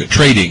Swiss America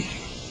Trading,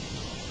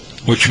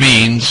 which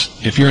means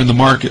if you're in the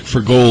market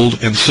for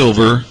gold and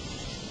silver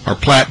or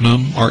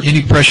platinum or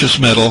any precious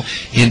metal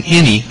in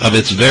any of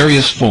its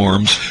various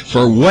forms,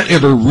 for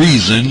whatever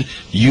reason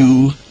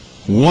you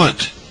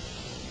want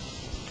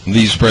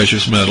these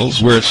precious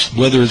metals,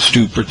 whether it's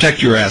to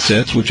protect your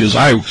assets, which is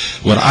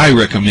what I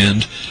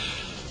recommend,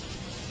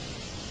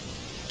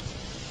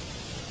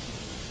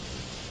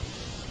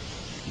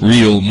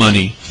 real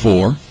money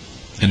for,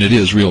 and it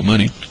is real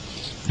money,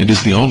 it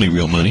is the only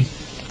real money,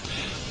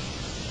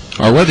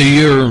 or whether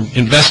you're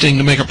investing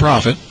to make a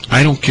profit,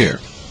 I don't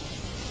care.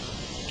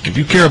 If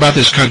you care about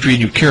this country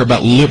and you care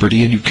about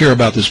liberty and you care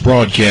about this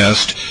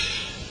broadcast,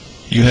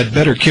 you had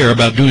better care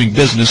about doing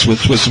business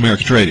with Swiss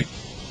America Trading.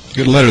 I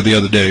got a letter the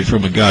other day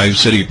from a guy who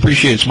said he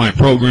appreciates my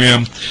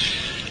program,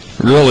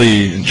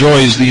 really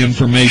enjoys the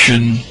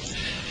information.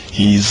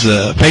 He's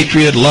a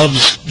patriot,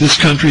 loves this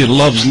country and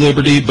loves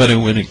liberty, but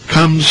when it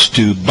comes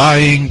to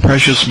buying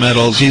precious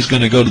metals, he's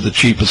going to go to the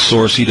cheapest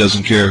source. He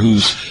doesn't care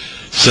who's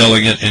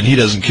selling it, and he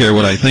doesn't care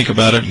what I think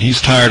about it, and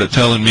he's tired of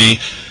telling me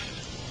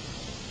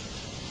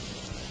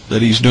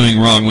that he's doing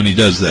wrong when he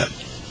does that.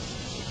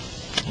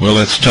 Well,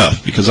 that's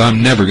tough, because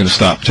I'm never going to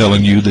stop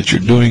telling you that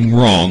you're doing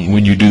wrong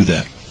when you do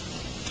that,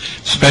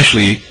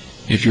 especially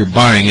if you're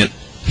buying it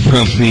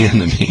from the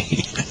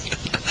enemy.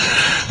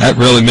 That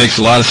really makes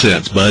a lot of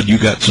sense, bud. You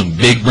got some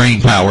big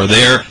brain power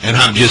there, and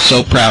I'm just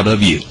so proud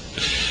of you.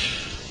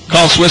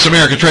 Call Swiss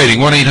America Trading,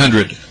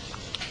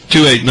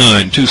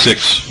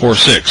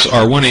 1-800-289-2646,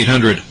 or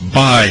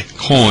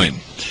 1-800-BUY-COIN.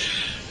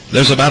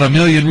 There's about 1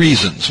 million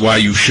reasons why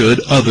you should,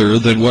 other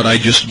than what I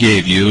just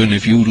gave you, and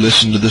if you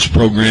listen to this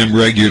program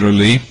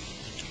regularly,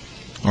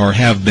 or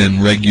have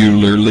been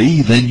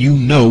regularly, then you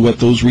know what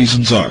those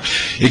reasons are.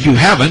 If you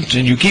haven't,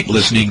 and you keep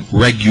listening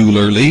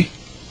regularly,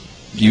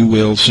 you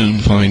will soon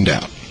find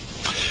out.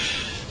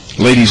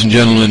 Ladies and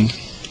gentlemen,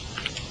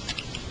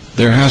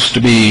 there has to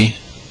be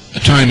a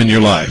time in your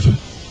life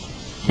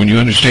when you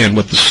understand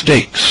what the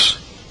stakes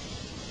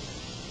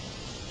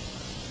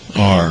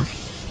are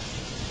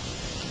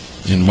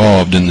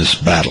involved in this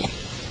battle.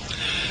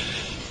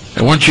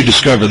 And once you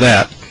discover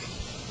that,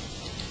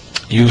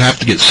 you have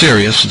to get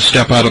serious and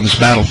step out on this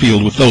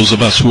battlefield with those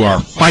of us who are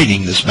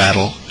fighting this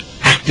battle,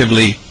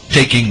 actively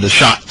taking the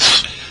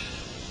shots.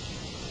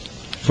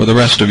 For the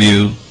rest of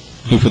you,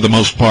 who for the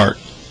most part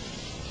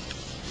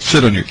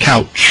sit on your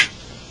couch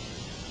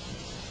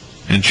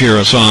and cheer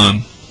us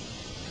on,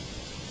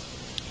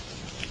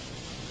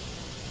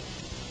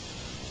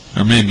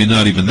 or maybe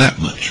not even that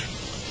much.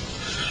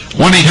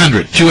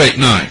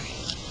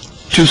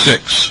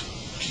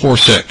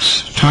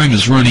 1-800-289-2646. Time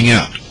is running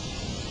out.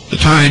 The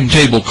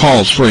timetable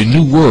calls for a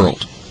new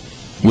world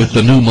with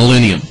the new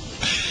millennium.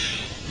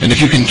 And if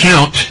you can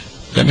count,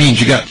 that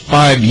means you got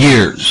 5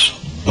 years,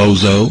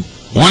 bozo.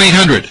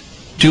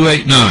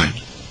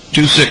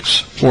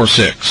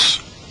 1-800-289-2646.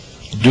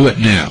 Do it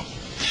now.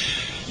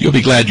 You'll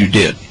be glad you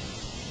did.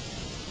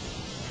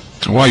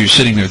 While you're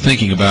sitting there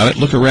thinking about it,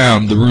 look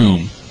around the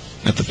room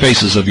at the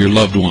faces of your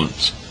loved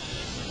ones.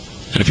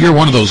 And if you're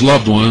one of those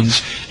loved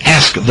ones,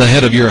 ask the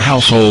head of your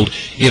household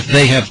if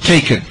they have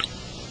taken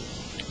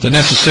the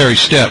necessary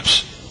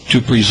steps to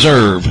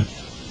preserve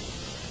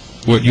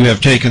what you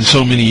have taken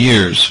so many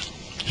years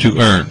to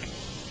earn.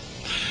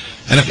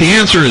 And if the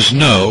answer is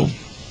no,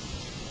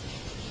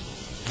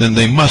 then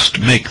they must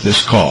make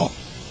this call.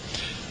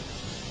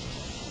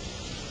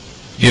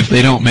 If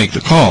they don't make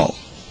the call,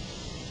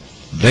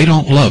 they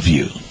don't love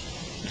you.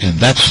 And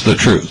that's the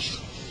truth.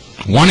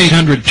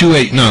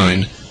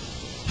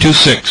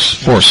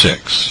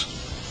 1-800-289-2646.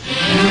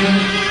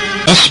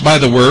 Thus, by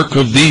the work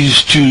of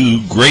these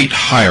two great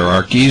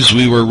hierarchies,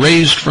 we were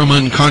raised from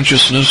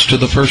unconsciousness to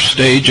the first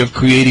stage of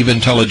creative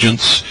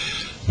intelligence,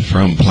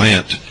 from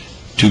plant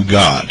to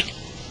God.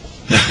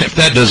 If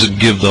that doesn't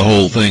give the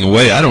whole thing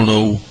away, I don't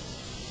know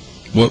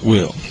what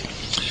will.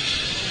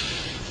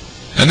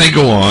 And they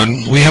go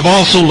on. We have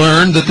also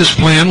learned that this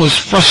plan was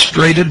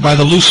frustrated by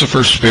the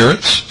Lucifer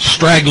spirits,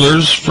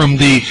 stragglers from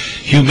the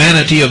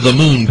humanity of the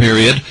moon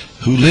period,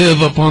 who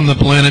live upon the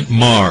planet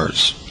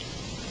Mars.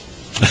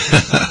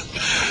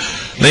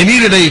 They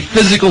needed a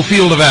physical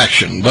field of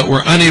action, but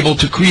were unable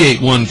to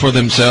create one for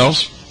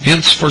themselves.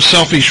 Hence, for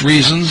selfish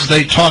reasons,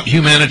 they taught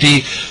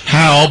humanity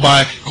how,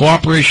 by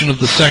cooperation of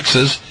the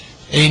sexes,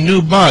 a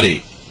new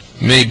body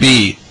may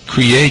be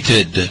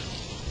created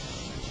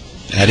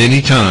at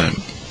any time.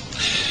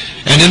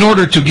 And in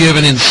order to give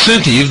an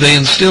incentive, they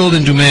instilled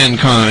into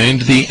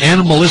mankind the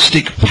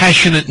animalistic,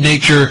 passionate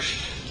nature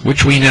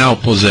which we now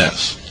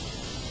possess.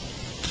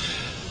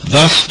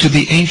 Thus, to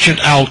the ancient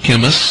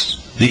alchemists,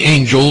 the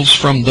angels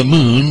from the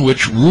moon,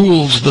 which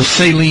rules the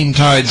saline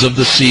tides of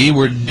the sea,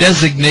 were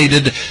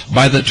designated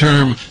by the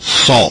term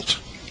salt.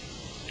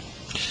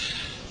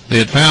 They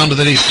had found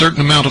that a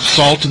certain amount of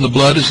salt in the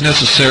blood is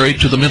necessary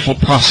to the mental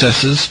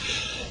processes.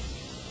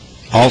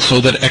 Also,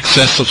 that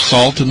excess of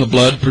salt in the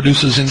blood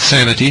produces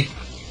insanity,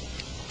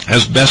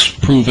 as best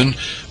proven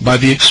by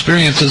the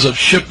experiences of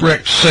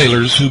shipwrecked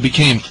sailors who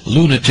became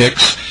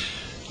lunatics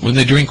when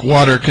they drink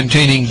water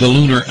containing the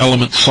lunar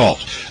element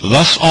salt.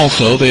 Thus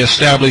also they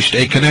established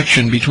a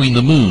connection between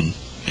the moon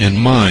and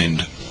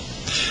mind.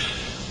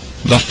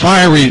 The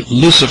fiery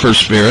Lucifer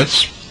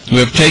spirits, who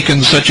have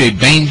taken such a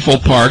baneful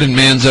part in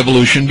man's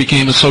evolution,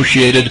 became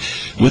associated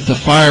with the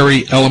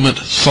fiery element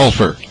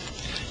sulfur.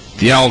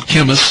 The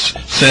alchemists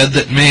said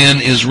that man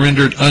is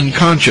rendered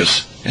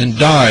unconscious and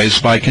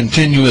dies by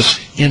continuous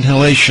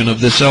inhalation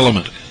of this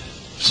element.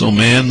 So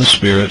man, the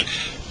spirit,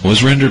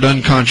 was rendered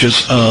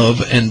unconscious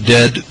of and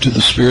dead to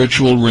the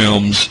spiritual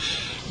realms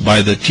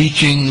by the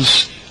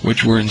teachings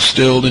which were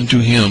instilled into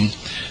him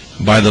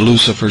by the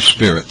Lucifer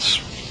spirits.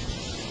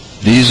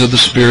 These are the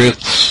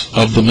spirits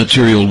of the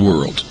material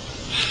world.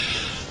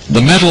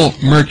 The metal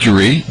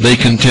mercury, they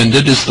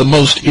contended, is the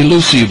most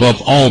elusive of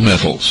all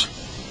metals.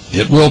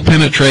 It will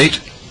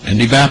penetrate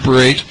and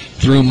evaporate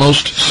through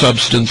most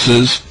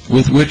substances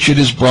with which it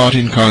is brought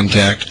in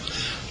contact,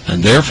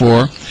 and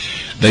therefore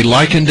they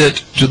likened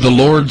it to the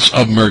lords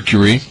of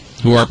mercury,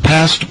 who are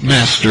past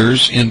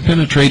masters in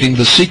penetrating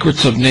the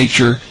secrets of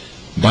nature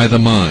by the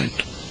mind.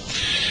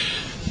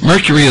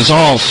 Mercury is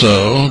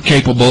also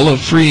capable of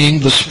freeing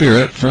the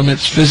spirit from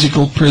its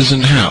physical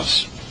prison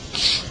house.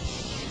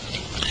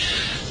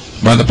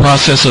 By the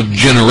process of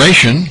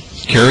generation,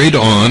 carried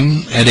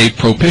on at a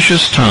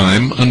propitious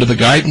time under the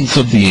guidance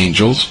of the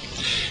angels,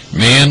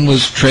 man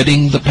was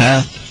treading the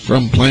path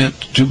from plant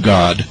to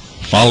God,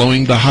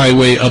 following the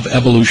highway of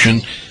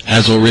evolution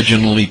as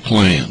originally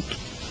planned.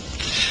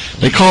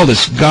 They call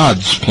this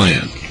God's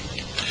plan.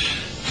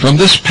 From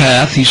this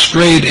path he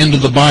strayed into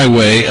the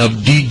byway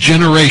of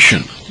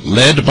degeneration,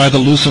 led by the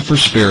Lucifer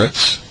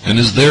spirits, and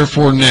is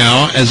therefore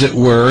now, as it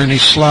were, in a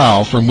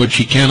slough from which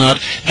he cannot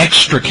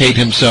extricate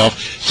himself,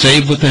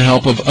 save with the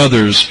help of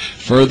others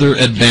further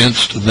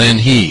advanced than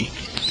he.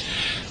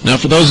 Now,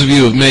 for those of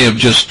you who may have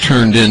just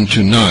tuned in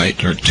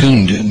tonight,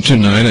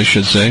 I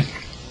should say,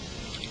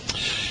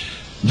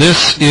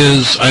 this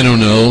is, I don't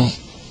know,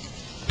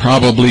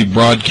 probably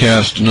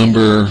broadcast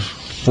number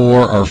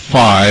 4 or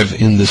 5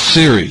 in this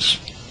series.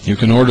 You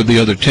can order the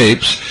other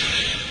tapes,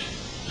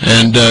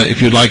 and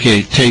if you'd like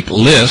a tape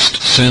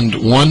list, send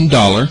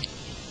 $1.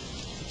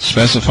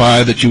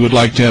 Specify that you would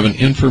like to have an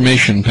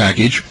information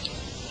package.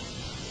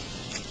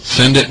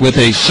 Send it with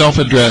a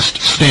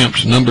self-addressed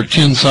stamped number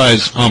 10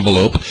 size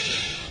envelope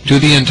to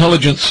the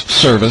Intelligence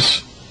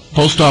Service,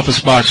 Post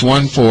Office Box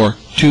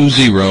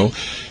 1420,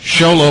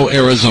 Shoalo,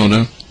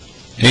 Arizona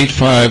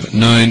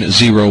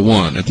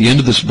 85901. At the end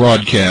of this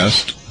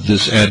broadcast,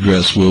 this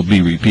address will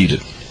be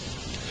repeated.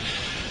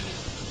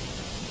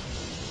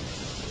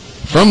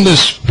 From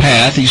this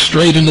path he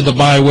strayed into the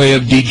byway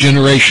of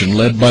degeneration,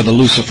 led by the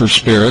Lucifer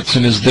spirits,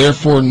 and is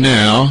therefore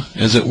now,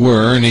 as it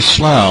were, in a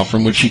slough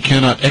from which he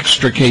cannot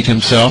extricate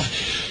himself,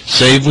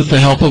 save with the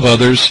help of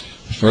others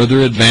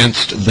further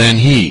advanced than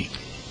he.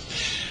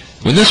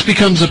 When this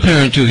becomes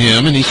apparent to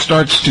him, and he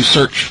starts to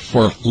search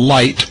for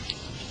light,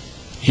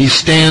 he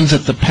stands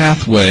at the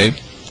pathway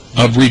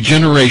of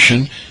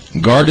regeneration,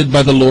 guarded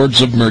by the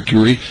lords of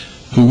mercury,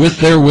 who with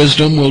their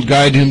wisdom will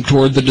guide him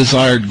toward the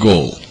desired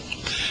goal.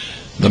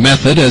 The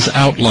method as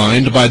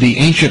outlined by the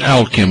ancient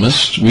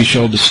alchemists we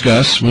shall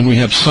discuss when we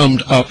have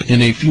summed up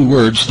in a few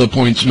words the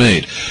points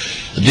made.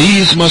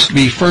 These must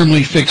be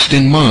firmly fixed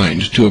in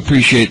mind to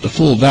appreciate the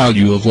full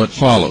value of what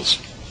follows.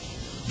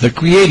 The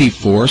creative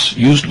force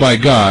used by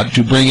God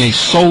to bring a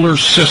solar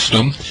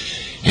system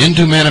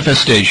into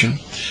manifestation,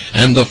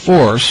 and the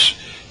force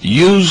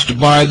used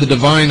by the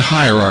divine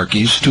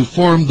hierarchies to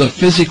form the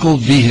physical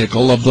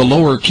vehicle of the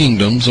lower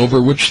kingdoms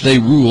over which they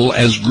rule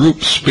as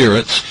group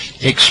spirits,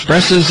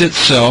 expresses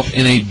itself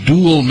in a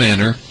dual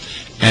manner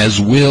as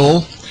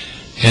will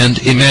and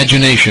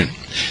imagination,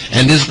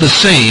 and is the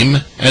same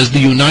as the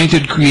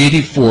united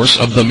creative force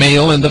of the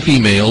male and the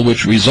female,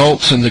 which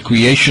results in the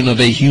creation of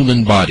a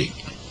human body.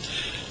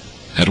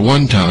 At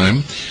one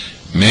time,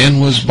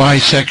 man was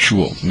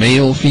bisexual,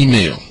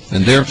 male-female,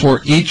 and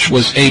therefore each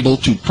was able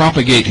to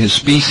propagate his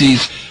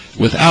species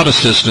without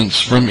assistance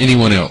from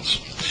anyone else.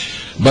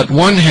 But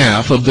one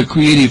half of the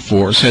creative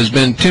force has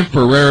been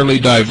temporarily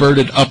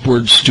diverted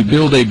upwards to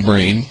build a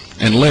brain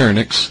and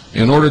larynx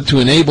in order to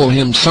enable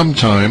him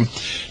sometime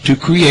to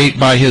create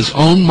by his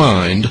own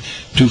mind,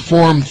 to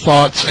form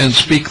thoughts and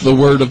speak the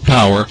word of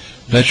power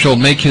that shall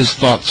make his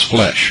thoughts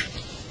flesh.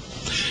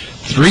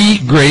 Three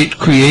great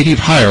creative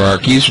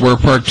hierarchies were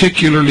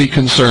particularly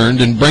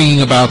concerned in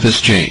bringing about this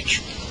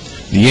change: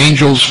 the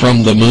angels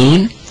from the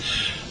moon,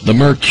 the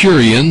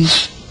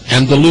Mercurians,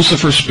 and the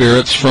Lucifer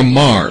spirits from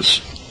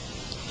Mars.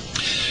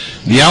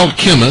 The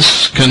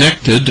alchemists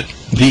connected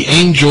the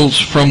angels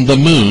from the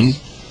moon,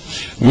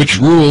 which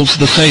rules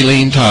the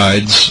saline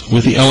tides,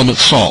 with the element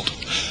salt,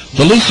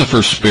 the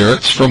Lucifer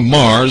spirits from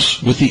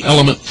Mars with the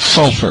element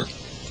sulfur,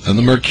 and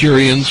the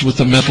Mercurians with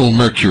the metal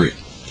mercury.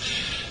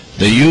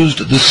 They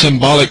used this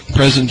symbolic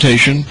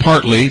presentation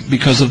partly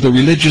because of the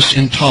religious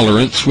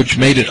intolerance which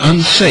made it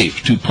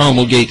unsafe to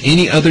promulgate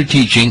any other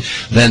teaching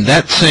than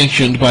that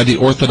sanctioned by the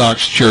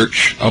Orthodox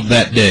Church of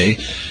that day,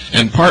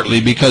 and partly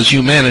because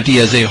humanity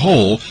as a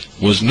whole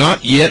was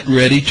not yet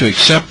ready to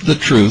accept the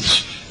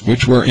truths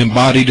which were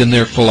embodied in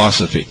their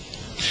philosophy.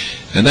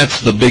 And that's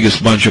the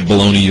biggest bunch of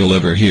baloney you'll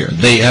ever hear.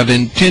 They have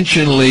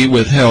intentionally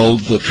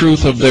withheld the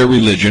truth of their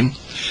religion,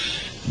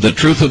 the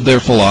truth of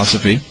their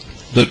philosophy,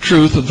 the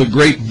truth of the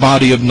great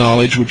body of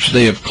knowledge which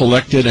they have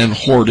collected and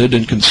hoarded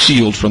and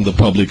concealed from the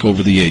public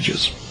over the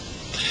ages,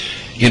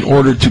 in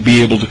order to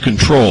be able to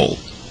control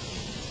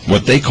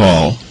what they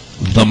call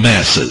the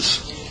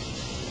masses.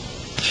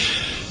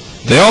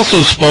 They also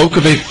spoke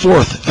of a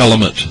fourth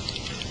element,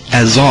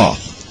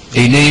 Azoth,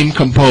 a name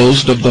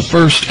composed of the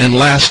first and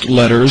last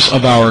letters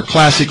of our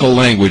classical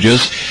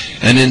languages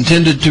and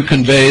intended to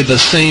convey the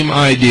same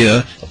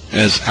idea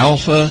as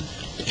Alpha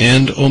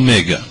and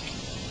Omega,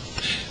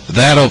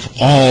 that of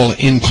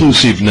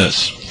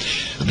all-inclusiveness.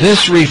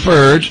 This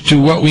referred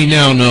to what we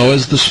now know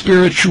as the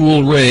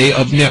spiritual ray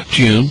of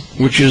Neptune,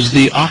 which is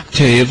the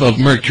octave of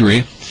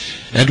Mercury,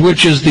 and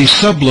which is the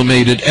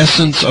sublimated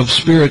essence of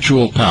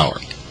spiritual power.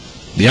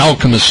 The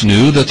alchemists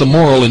knew that the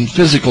moral and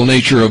physical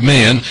nature of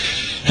man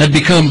had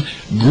become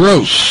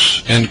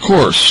gross and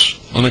coarse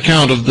on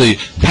account of the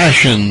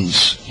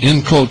passions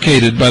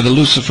inculcated by the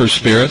Lucifer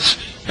spirits,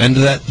 and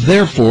that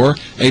therefore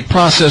a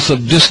process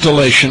of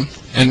distillation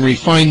and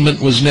refinement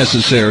was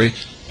necessary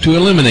to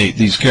eliminate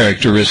these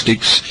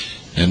characteristics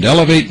and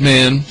elevate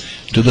man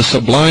to the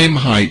sublime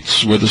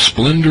heights where the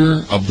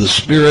splendor of the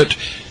spirit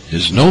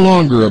is no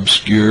longer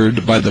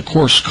obscured by the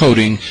coarse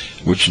coating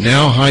which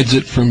now hides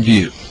it from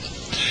view.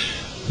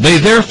 They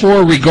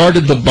therefore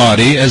regarded the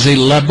body as a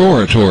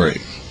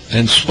laboratory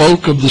and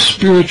spoke of the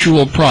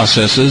spiritual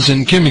processes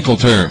in chemical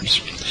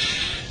terms.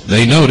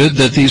 They noted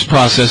that these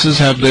processes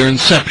have their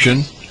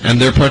inception and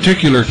their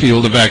particular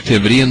field of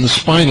activity in the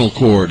spinal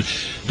cord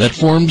that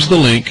forms the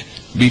link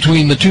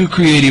between the two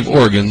creative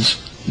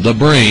organs, the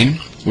brain,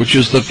 which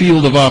is the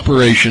field of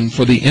operation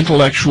for the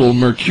intellectual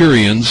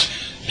Mercurians,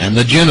 and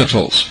the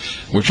genitals,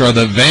 which are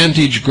the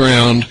vantage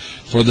ground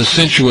for the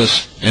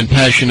sensuous and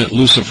passionate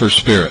Lucifer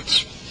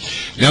spirits.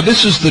 Now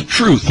this is the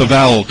truth of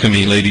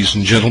alchemy, ladies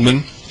and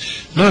gentlemen.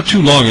 Not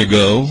too long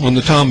ago, on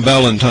the Tom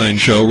Valentine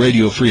show,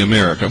 Radio Free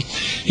America,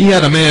 he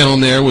had a man on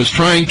there was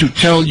trying to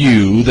tell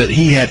you that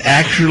he had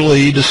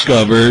actually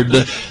discovered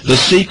the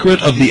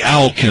secret of the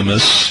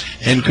alchemists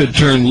and could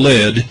turn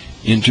lead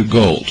into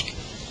gold.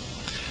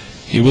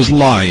 He was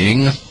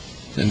lying,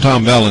 and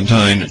Tom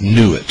Valentine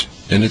knew it.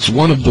 And it's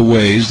one of the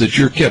ways that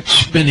you're kept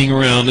spinning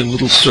around in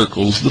little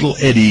circles, little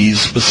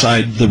eddies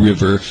beside the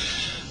river,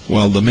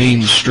 while the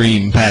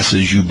mainstream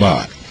passes you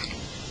by.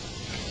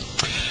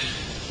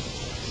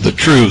 The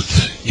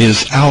truth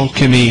is,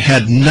 alchemy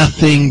had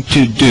nothing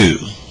to do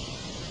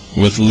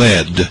with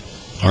lead,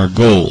 or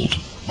gold,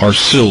 or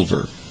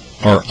silver,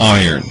 or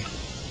iron,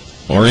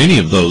 or any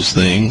of those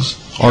things,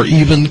 or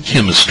even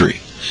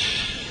chemistry.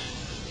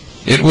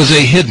 It was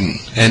a hidden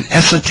and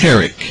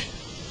esoteric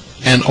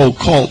and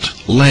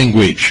occult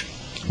language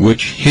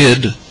which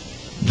hid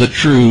the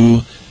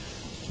true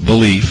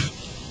belief,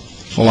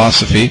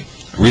 philosophy,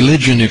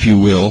 religion, if you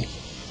will,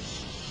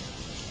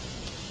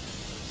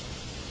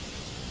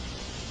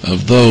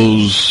 of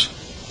those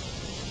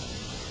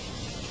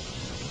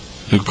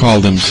who call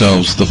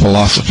themselves the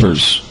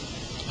philosophers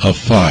of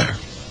fire.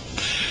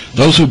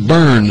 Those who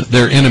burn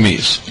their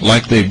enemies,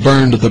 like they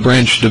burned the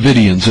Branch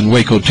Davidians in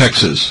Waco,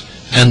 Texas,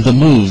 and the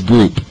Move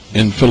group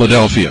in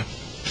Philadelphia,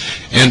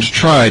 and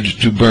tried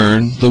to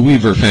burn the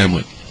Weaver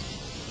family.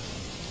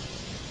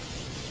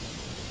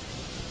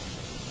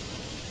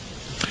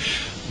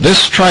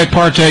 This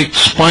tripartite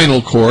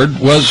spinal cord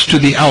was to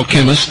the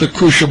alchemists the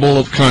crucible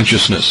of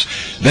consciousness.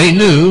 They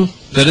knew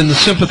that in the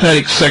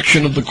sympathetic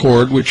section of the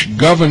cord, which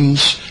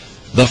governs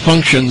the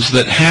functions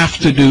that have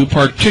to do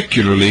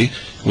particularly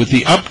with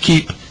the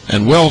upkeep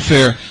and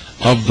welfare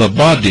of the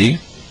body,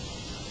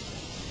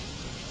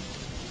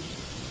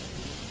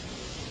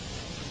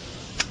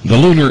 the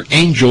lunar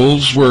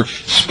angels were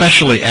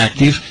specially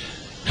active,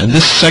 and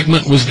this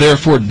segment was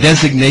therefore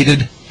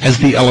designated as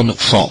the element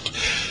salt.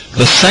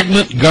 The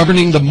segment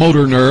governing the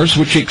motor nerves,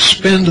 which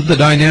expend the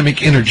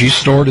dynamic energy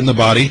stored in the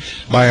body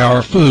by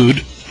our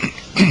food,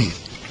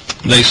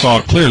 they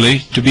saw clearly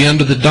to be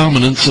under the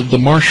dominance of the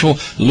martial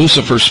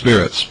Lucifer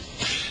spirits,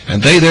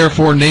 and they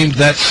therefore named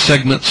that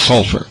segment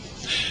sulfur.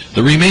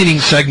 The remaining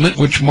segment,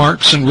 which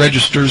marks and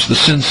registers the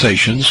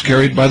sensations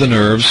carried by the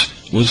nerves,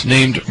 was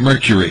named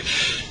Mercury,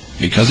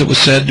 because it was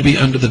said to be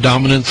under the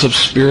dominance of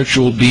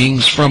spiritual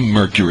beings from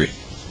Mercury.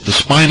 The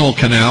spinal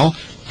canal,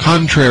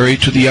 contrary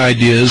to the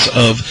ideas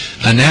of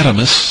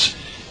anatomists,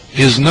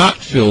 is not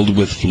filled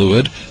with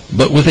fluid,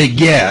 but with a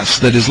gas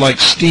that is like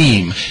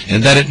steam,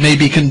 and that it may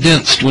be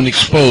condensed when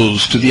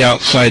exposed to the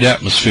outside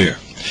atmosphere,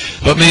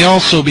 but may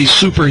also be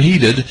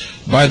superheated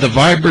by the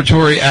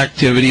vibratory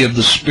activity of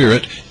the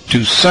spirit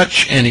to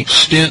such an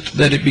extent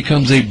that it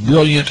becomes a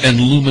brilliant and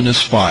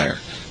luminous fire,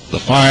 the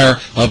fire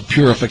of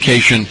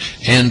purification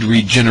and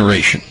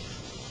regeneration.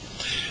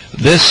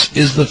 This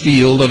is the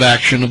field of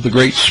action of the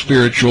great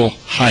spiritual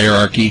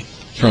hierarchy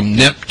from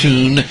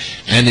Neptune,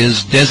 and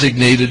is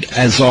designated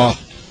Azoth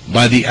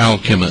by the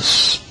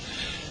alchemists.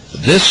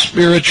 This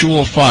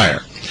spiritual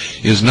fire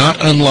is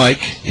not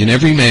unlike in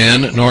every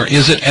man, nor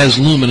is it as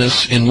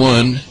luminous in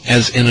one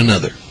as in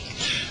another.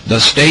 The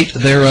state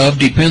thereof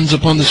depends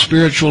upon the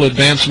spiritual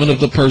advancement of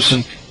the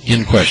person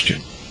in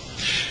question.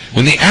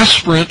 When the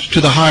aspirant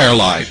to the higher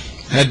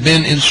life had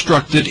been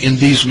instructed in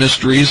these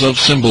mysteries of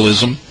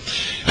symbolism,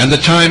 and the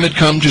time had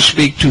come to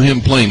speak to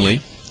him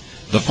plainly,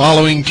 the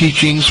following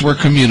teachings were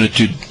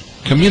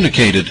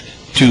communicated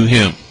to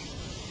him,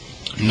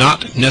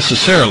 not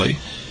necessarily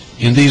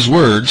in these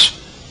words,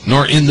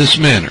 nor in this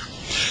manner,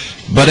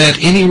 but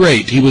at any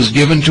rate he was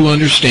given to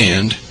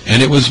understand,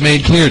 and it was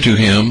made clear to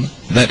him,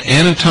 that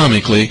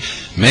anatomically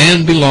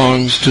man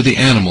belongs to the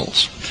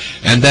animals,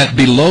 and that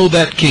below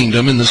that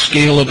kingdom in the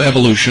scale of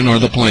evolution are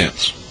the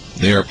plants.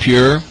 They are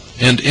pure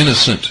and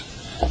innocent.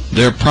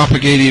 Their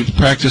propagative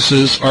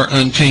practices are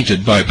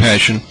untainted by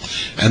passion,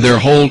 and their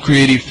whole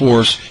creative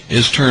force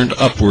is turned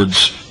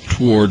upwards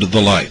toward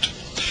the light,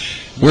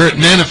 where it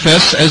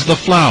manifests as the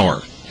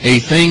flower, a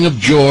thing of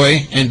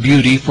joy and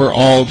beauty for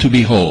all to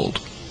behold,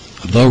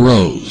 the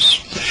rose.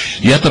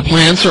 Yet the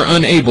plants are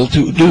unable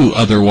to do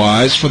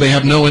otherwise, for they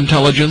have no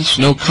intelligence,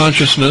 no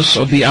consciousness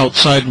of the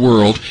outside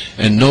world,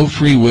 and no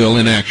free will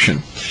in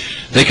action.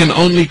 They can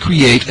only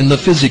create in the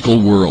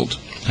physical world,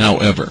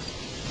 however.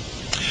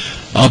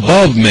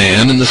 Above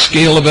man in the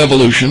scale of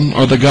evolution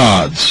are the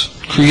gods,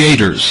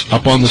 creators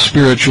upon the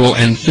spiritual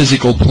and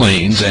physical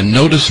planes. And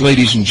notice,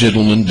 ladies and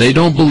gentlemen, they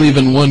don't believe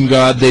in one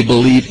God, they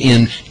believe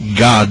in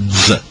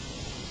gods.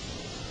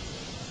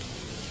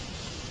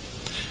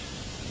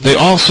 They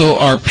also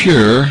are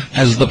pure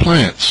as the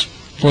plants,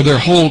 for their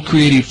whole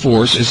creative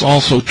force is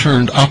also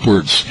turned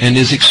upwards and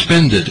is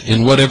expended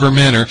in whatever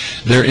manner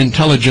their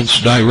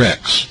intelligence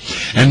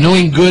directs. And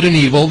knowing good and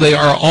evil, they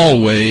are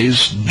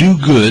always do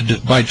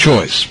good by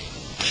choice.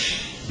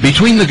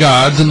 Between the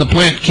gods and the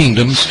plant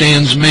kingdom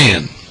stands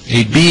man,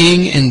 a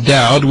being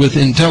endowed with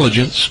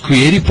intelligence,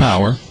 creative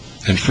power,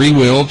 and free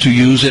will to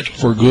use it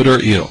for good or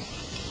ill.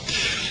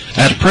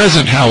 At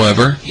present,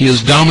 however, he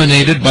is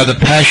dominated by the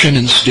passion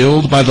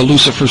instilled by the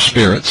Lucifer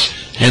spirits,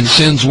 and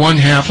sends one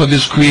half of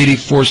his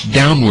creative force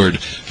downward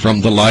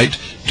from the light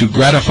to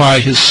gratify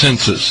his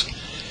senses.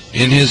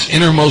 In his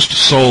innermost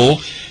soul,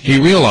 he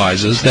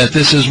realizes that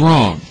this is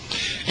wrong,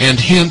 and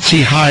hence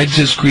he hides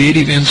his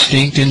creative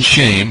instinct in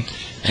shame,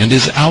 and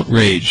is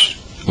outraged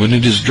when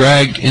it is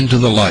dragged into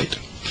the light.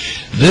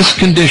 This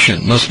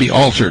condition must be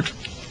altered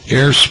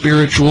ere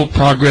spiritual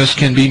progress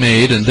can be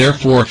made, and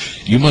therefore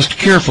you must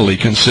carefully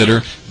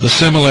consider the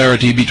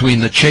similarity between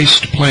the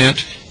chaste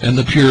plant and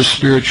the pure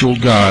spiritual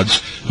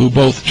gods, who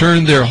both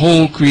turn their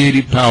whole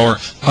creative power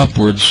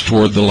upwards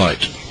toward the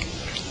light.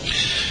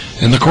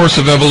 In the course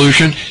of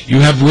evolution, you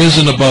have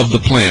risen above the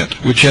plant,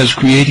 which has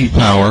creative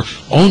power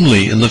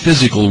only in the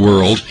physical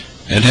world,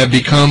 and have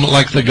become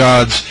like the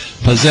gods,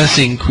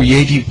 possessing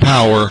creative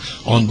power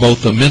on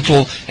both the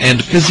mental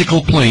and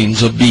physical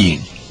planes of being,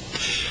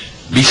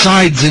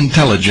 besides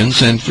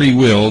intelligence and free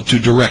will to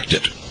direct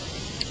it.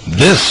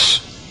 This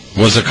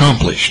was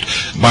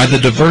accomplished by the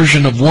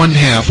diversion of one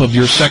half of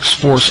your sex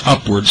force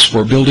upwards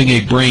for building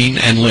a brain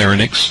and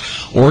larynx,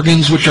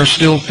 organs which are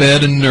still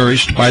fed and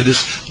nourished by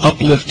this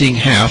uplifting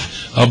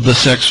half of the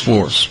sex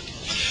force.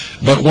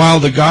 But while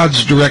the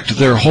gods direct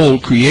their whole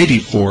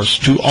creative force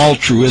to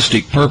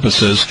altruistic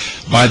purposes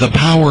by the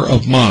power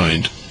of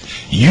mind,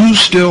 you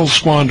still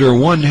squander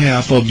one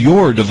half of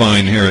your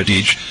divine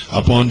heritage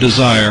upon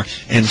desire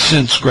and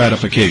sense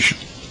gratification.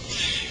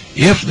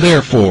 If,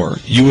 therefore,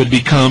 you would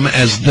become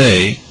as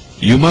they,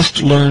 you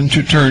must learn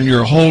to turn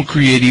your whole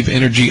creative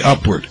energy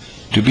upward,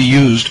 to be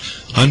used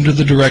under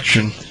the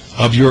direction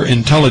of your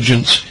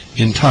intelligence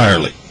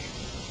entirely.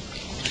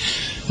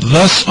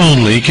 Thus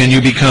only can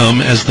you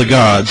become as the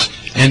gods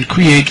and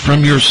create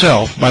from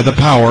yourself by the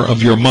power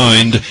of your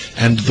mind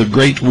and the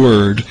great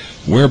word,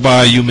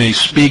 whereby you may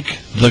speak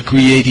the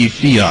creative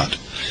fiat,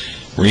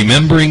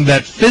 remembering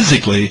that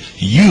physically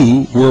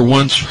you were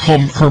once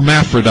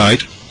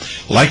hermaphrodite,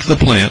 like the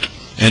plant,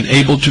 and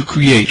able to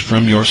create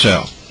from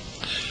yourself.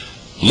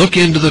 Look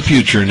into the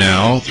future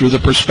now through the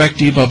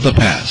perspective of the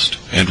past,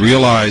 and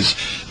realize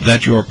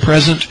that your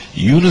present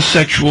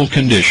unisexual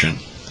condition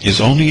is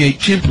only a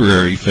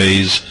temporary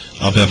phase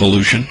of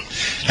evolution,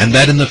 and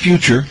that in the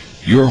future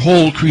your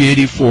whole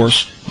creative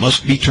force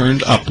must be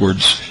turned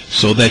upwards,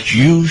 so that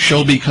you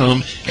shall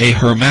become a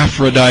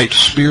hermaphrodite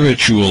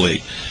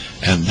spiritually,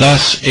 and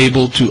thus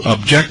able to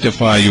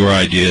objectify your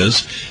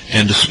ideas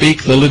and to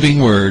speak the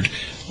living word,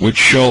 which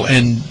shall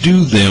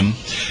endue them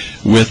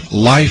with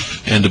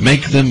life and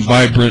make them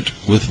vibrant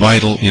with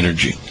vital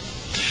energy.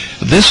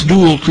 This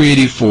dual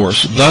creative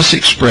force, thus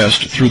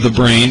expressed through the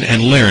brain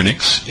and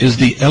larynx, is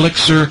the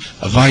elixir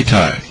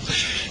vitae,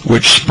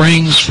 which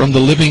springs from the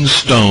living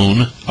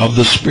stone of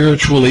the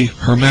spiritually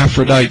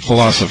hermaphrodite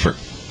philosopher.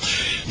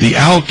 The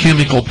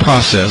alchemical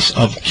process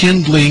of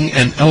kindling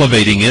and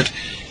elevating it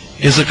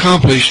is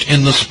accomplished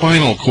in the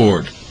spinal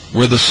cord,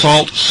 where the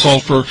salt,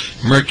 sulfur,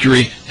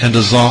 mercury, and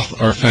azoth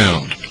are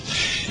found.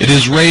 It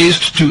is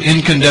raised to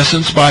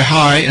incandescence by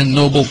high and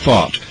noble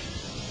thought,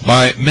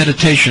 by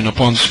meditation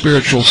upon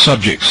spiritual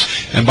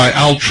subjects, and by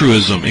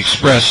altruism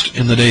expressed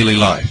in the daily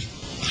life.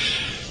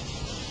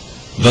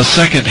 The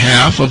second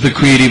half of the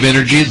creative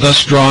energy,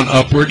 thus drawn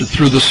upward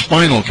through the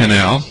spinal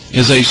canal,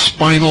 is a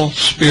spinal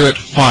spirit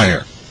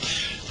fire,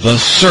 the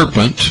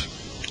serpent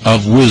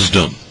of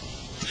wisdom.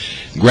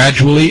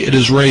 Gradually it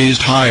is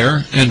raised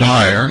higher and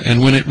higher,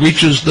 and when it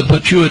reaches the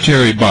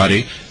pituitary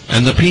body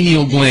and the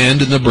pineal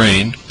gland in the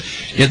brain,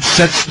 it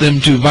sets them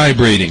to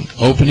vibrating,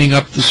 opening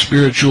up the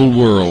spiritual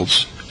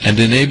worlds and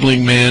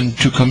enabling man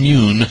to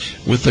commune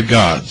with the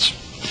gods.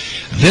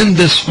 Then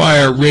this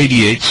fire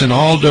radiates in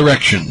all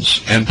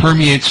directions and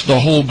permeates the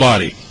whole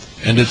body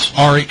and its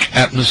auric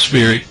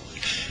atmosphere,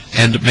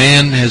 and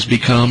man has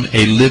become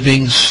a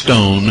living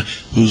stone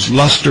whose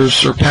luster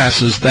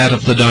surpasses that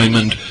of the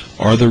diamond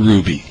or the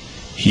ruby.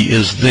 He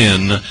is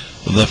then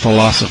the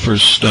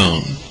philosopher's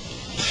stone.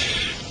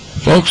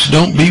 Folks,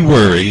 don't be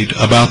worried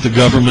about the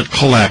government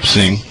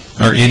collapsing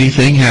or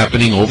anything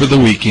happening over the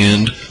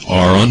weekend or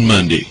on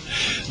Monday.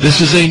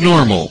 This is a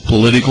normal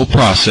political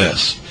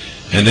process,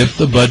 and if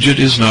the budget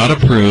is not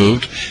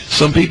approved,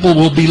 some people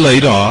will be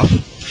laid off.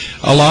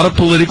 A lot of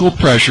political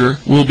pressure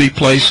will be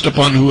placed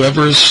upon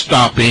whoever is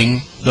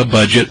stopping the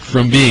budget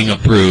from being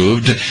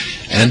approved,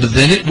 and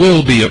then it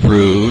will be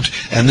approved,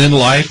 and then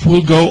life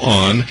will go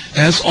on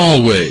as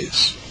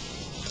always.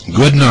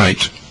 Good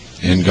night,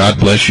 and God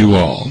bless you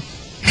all.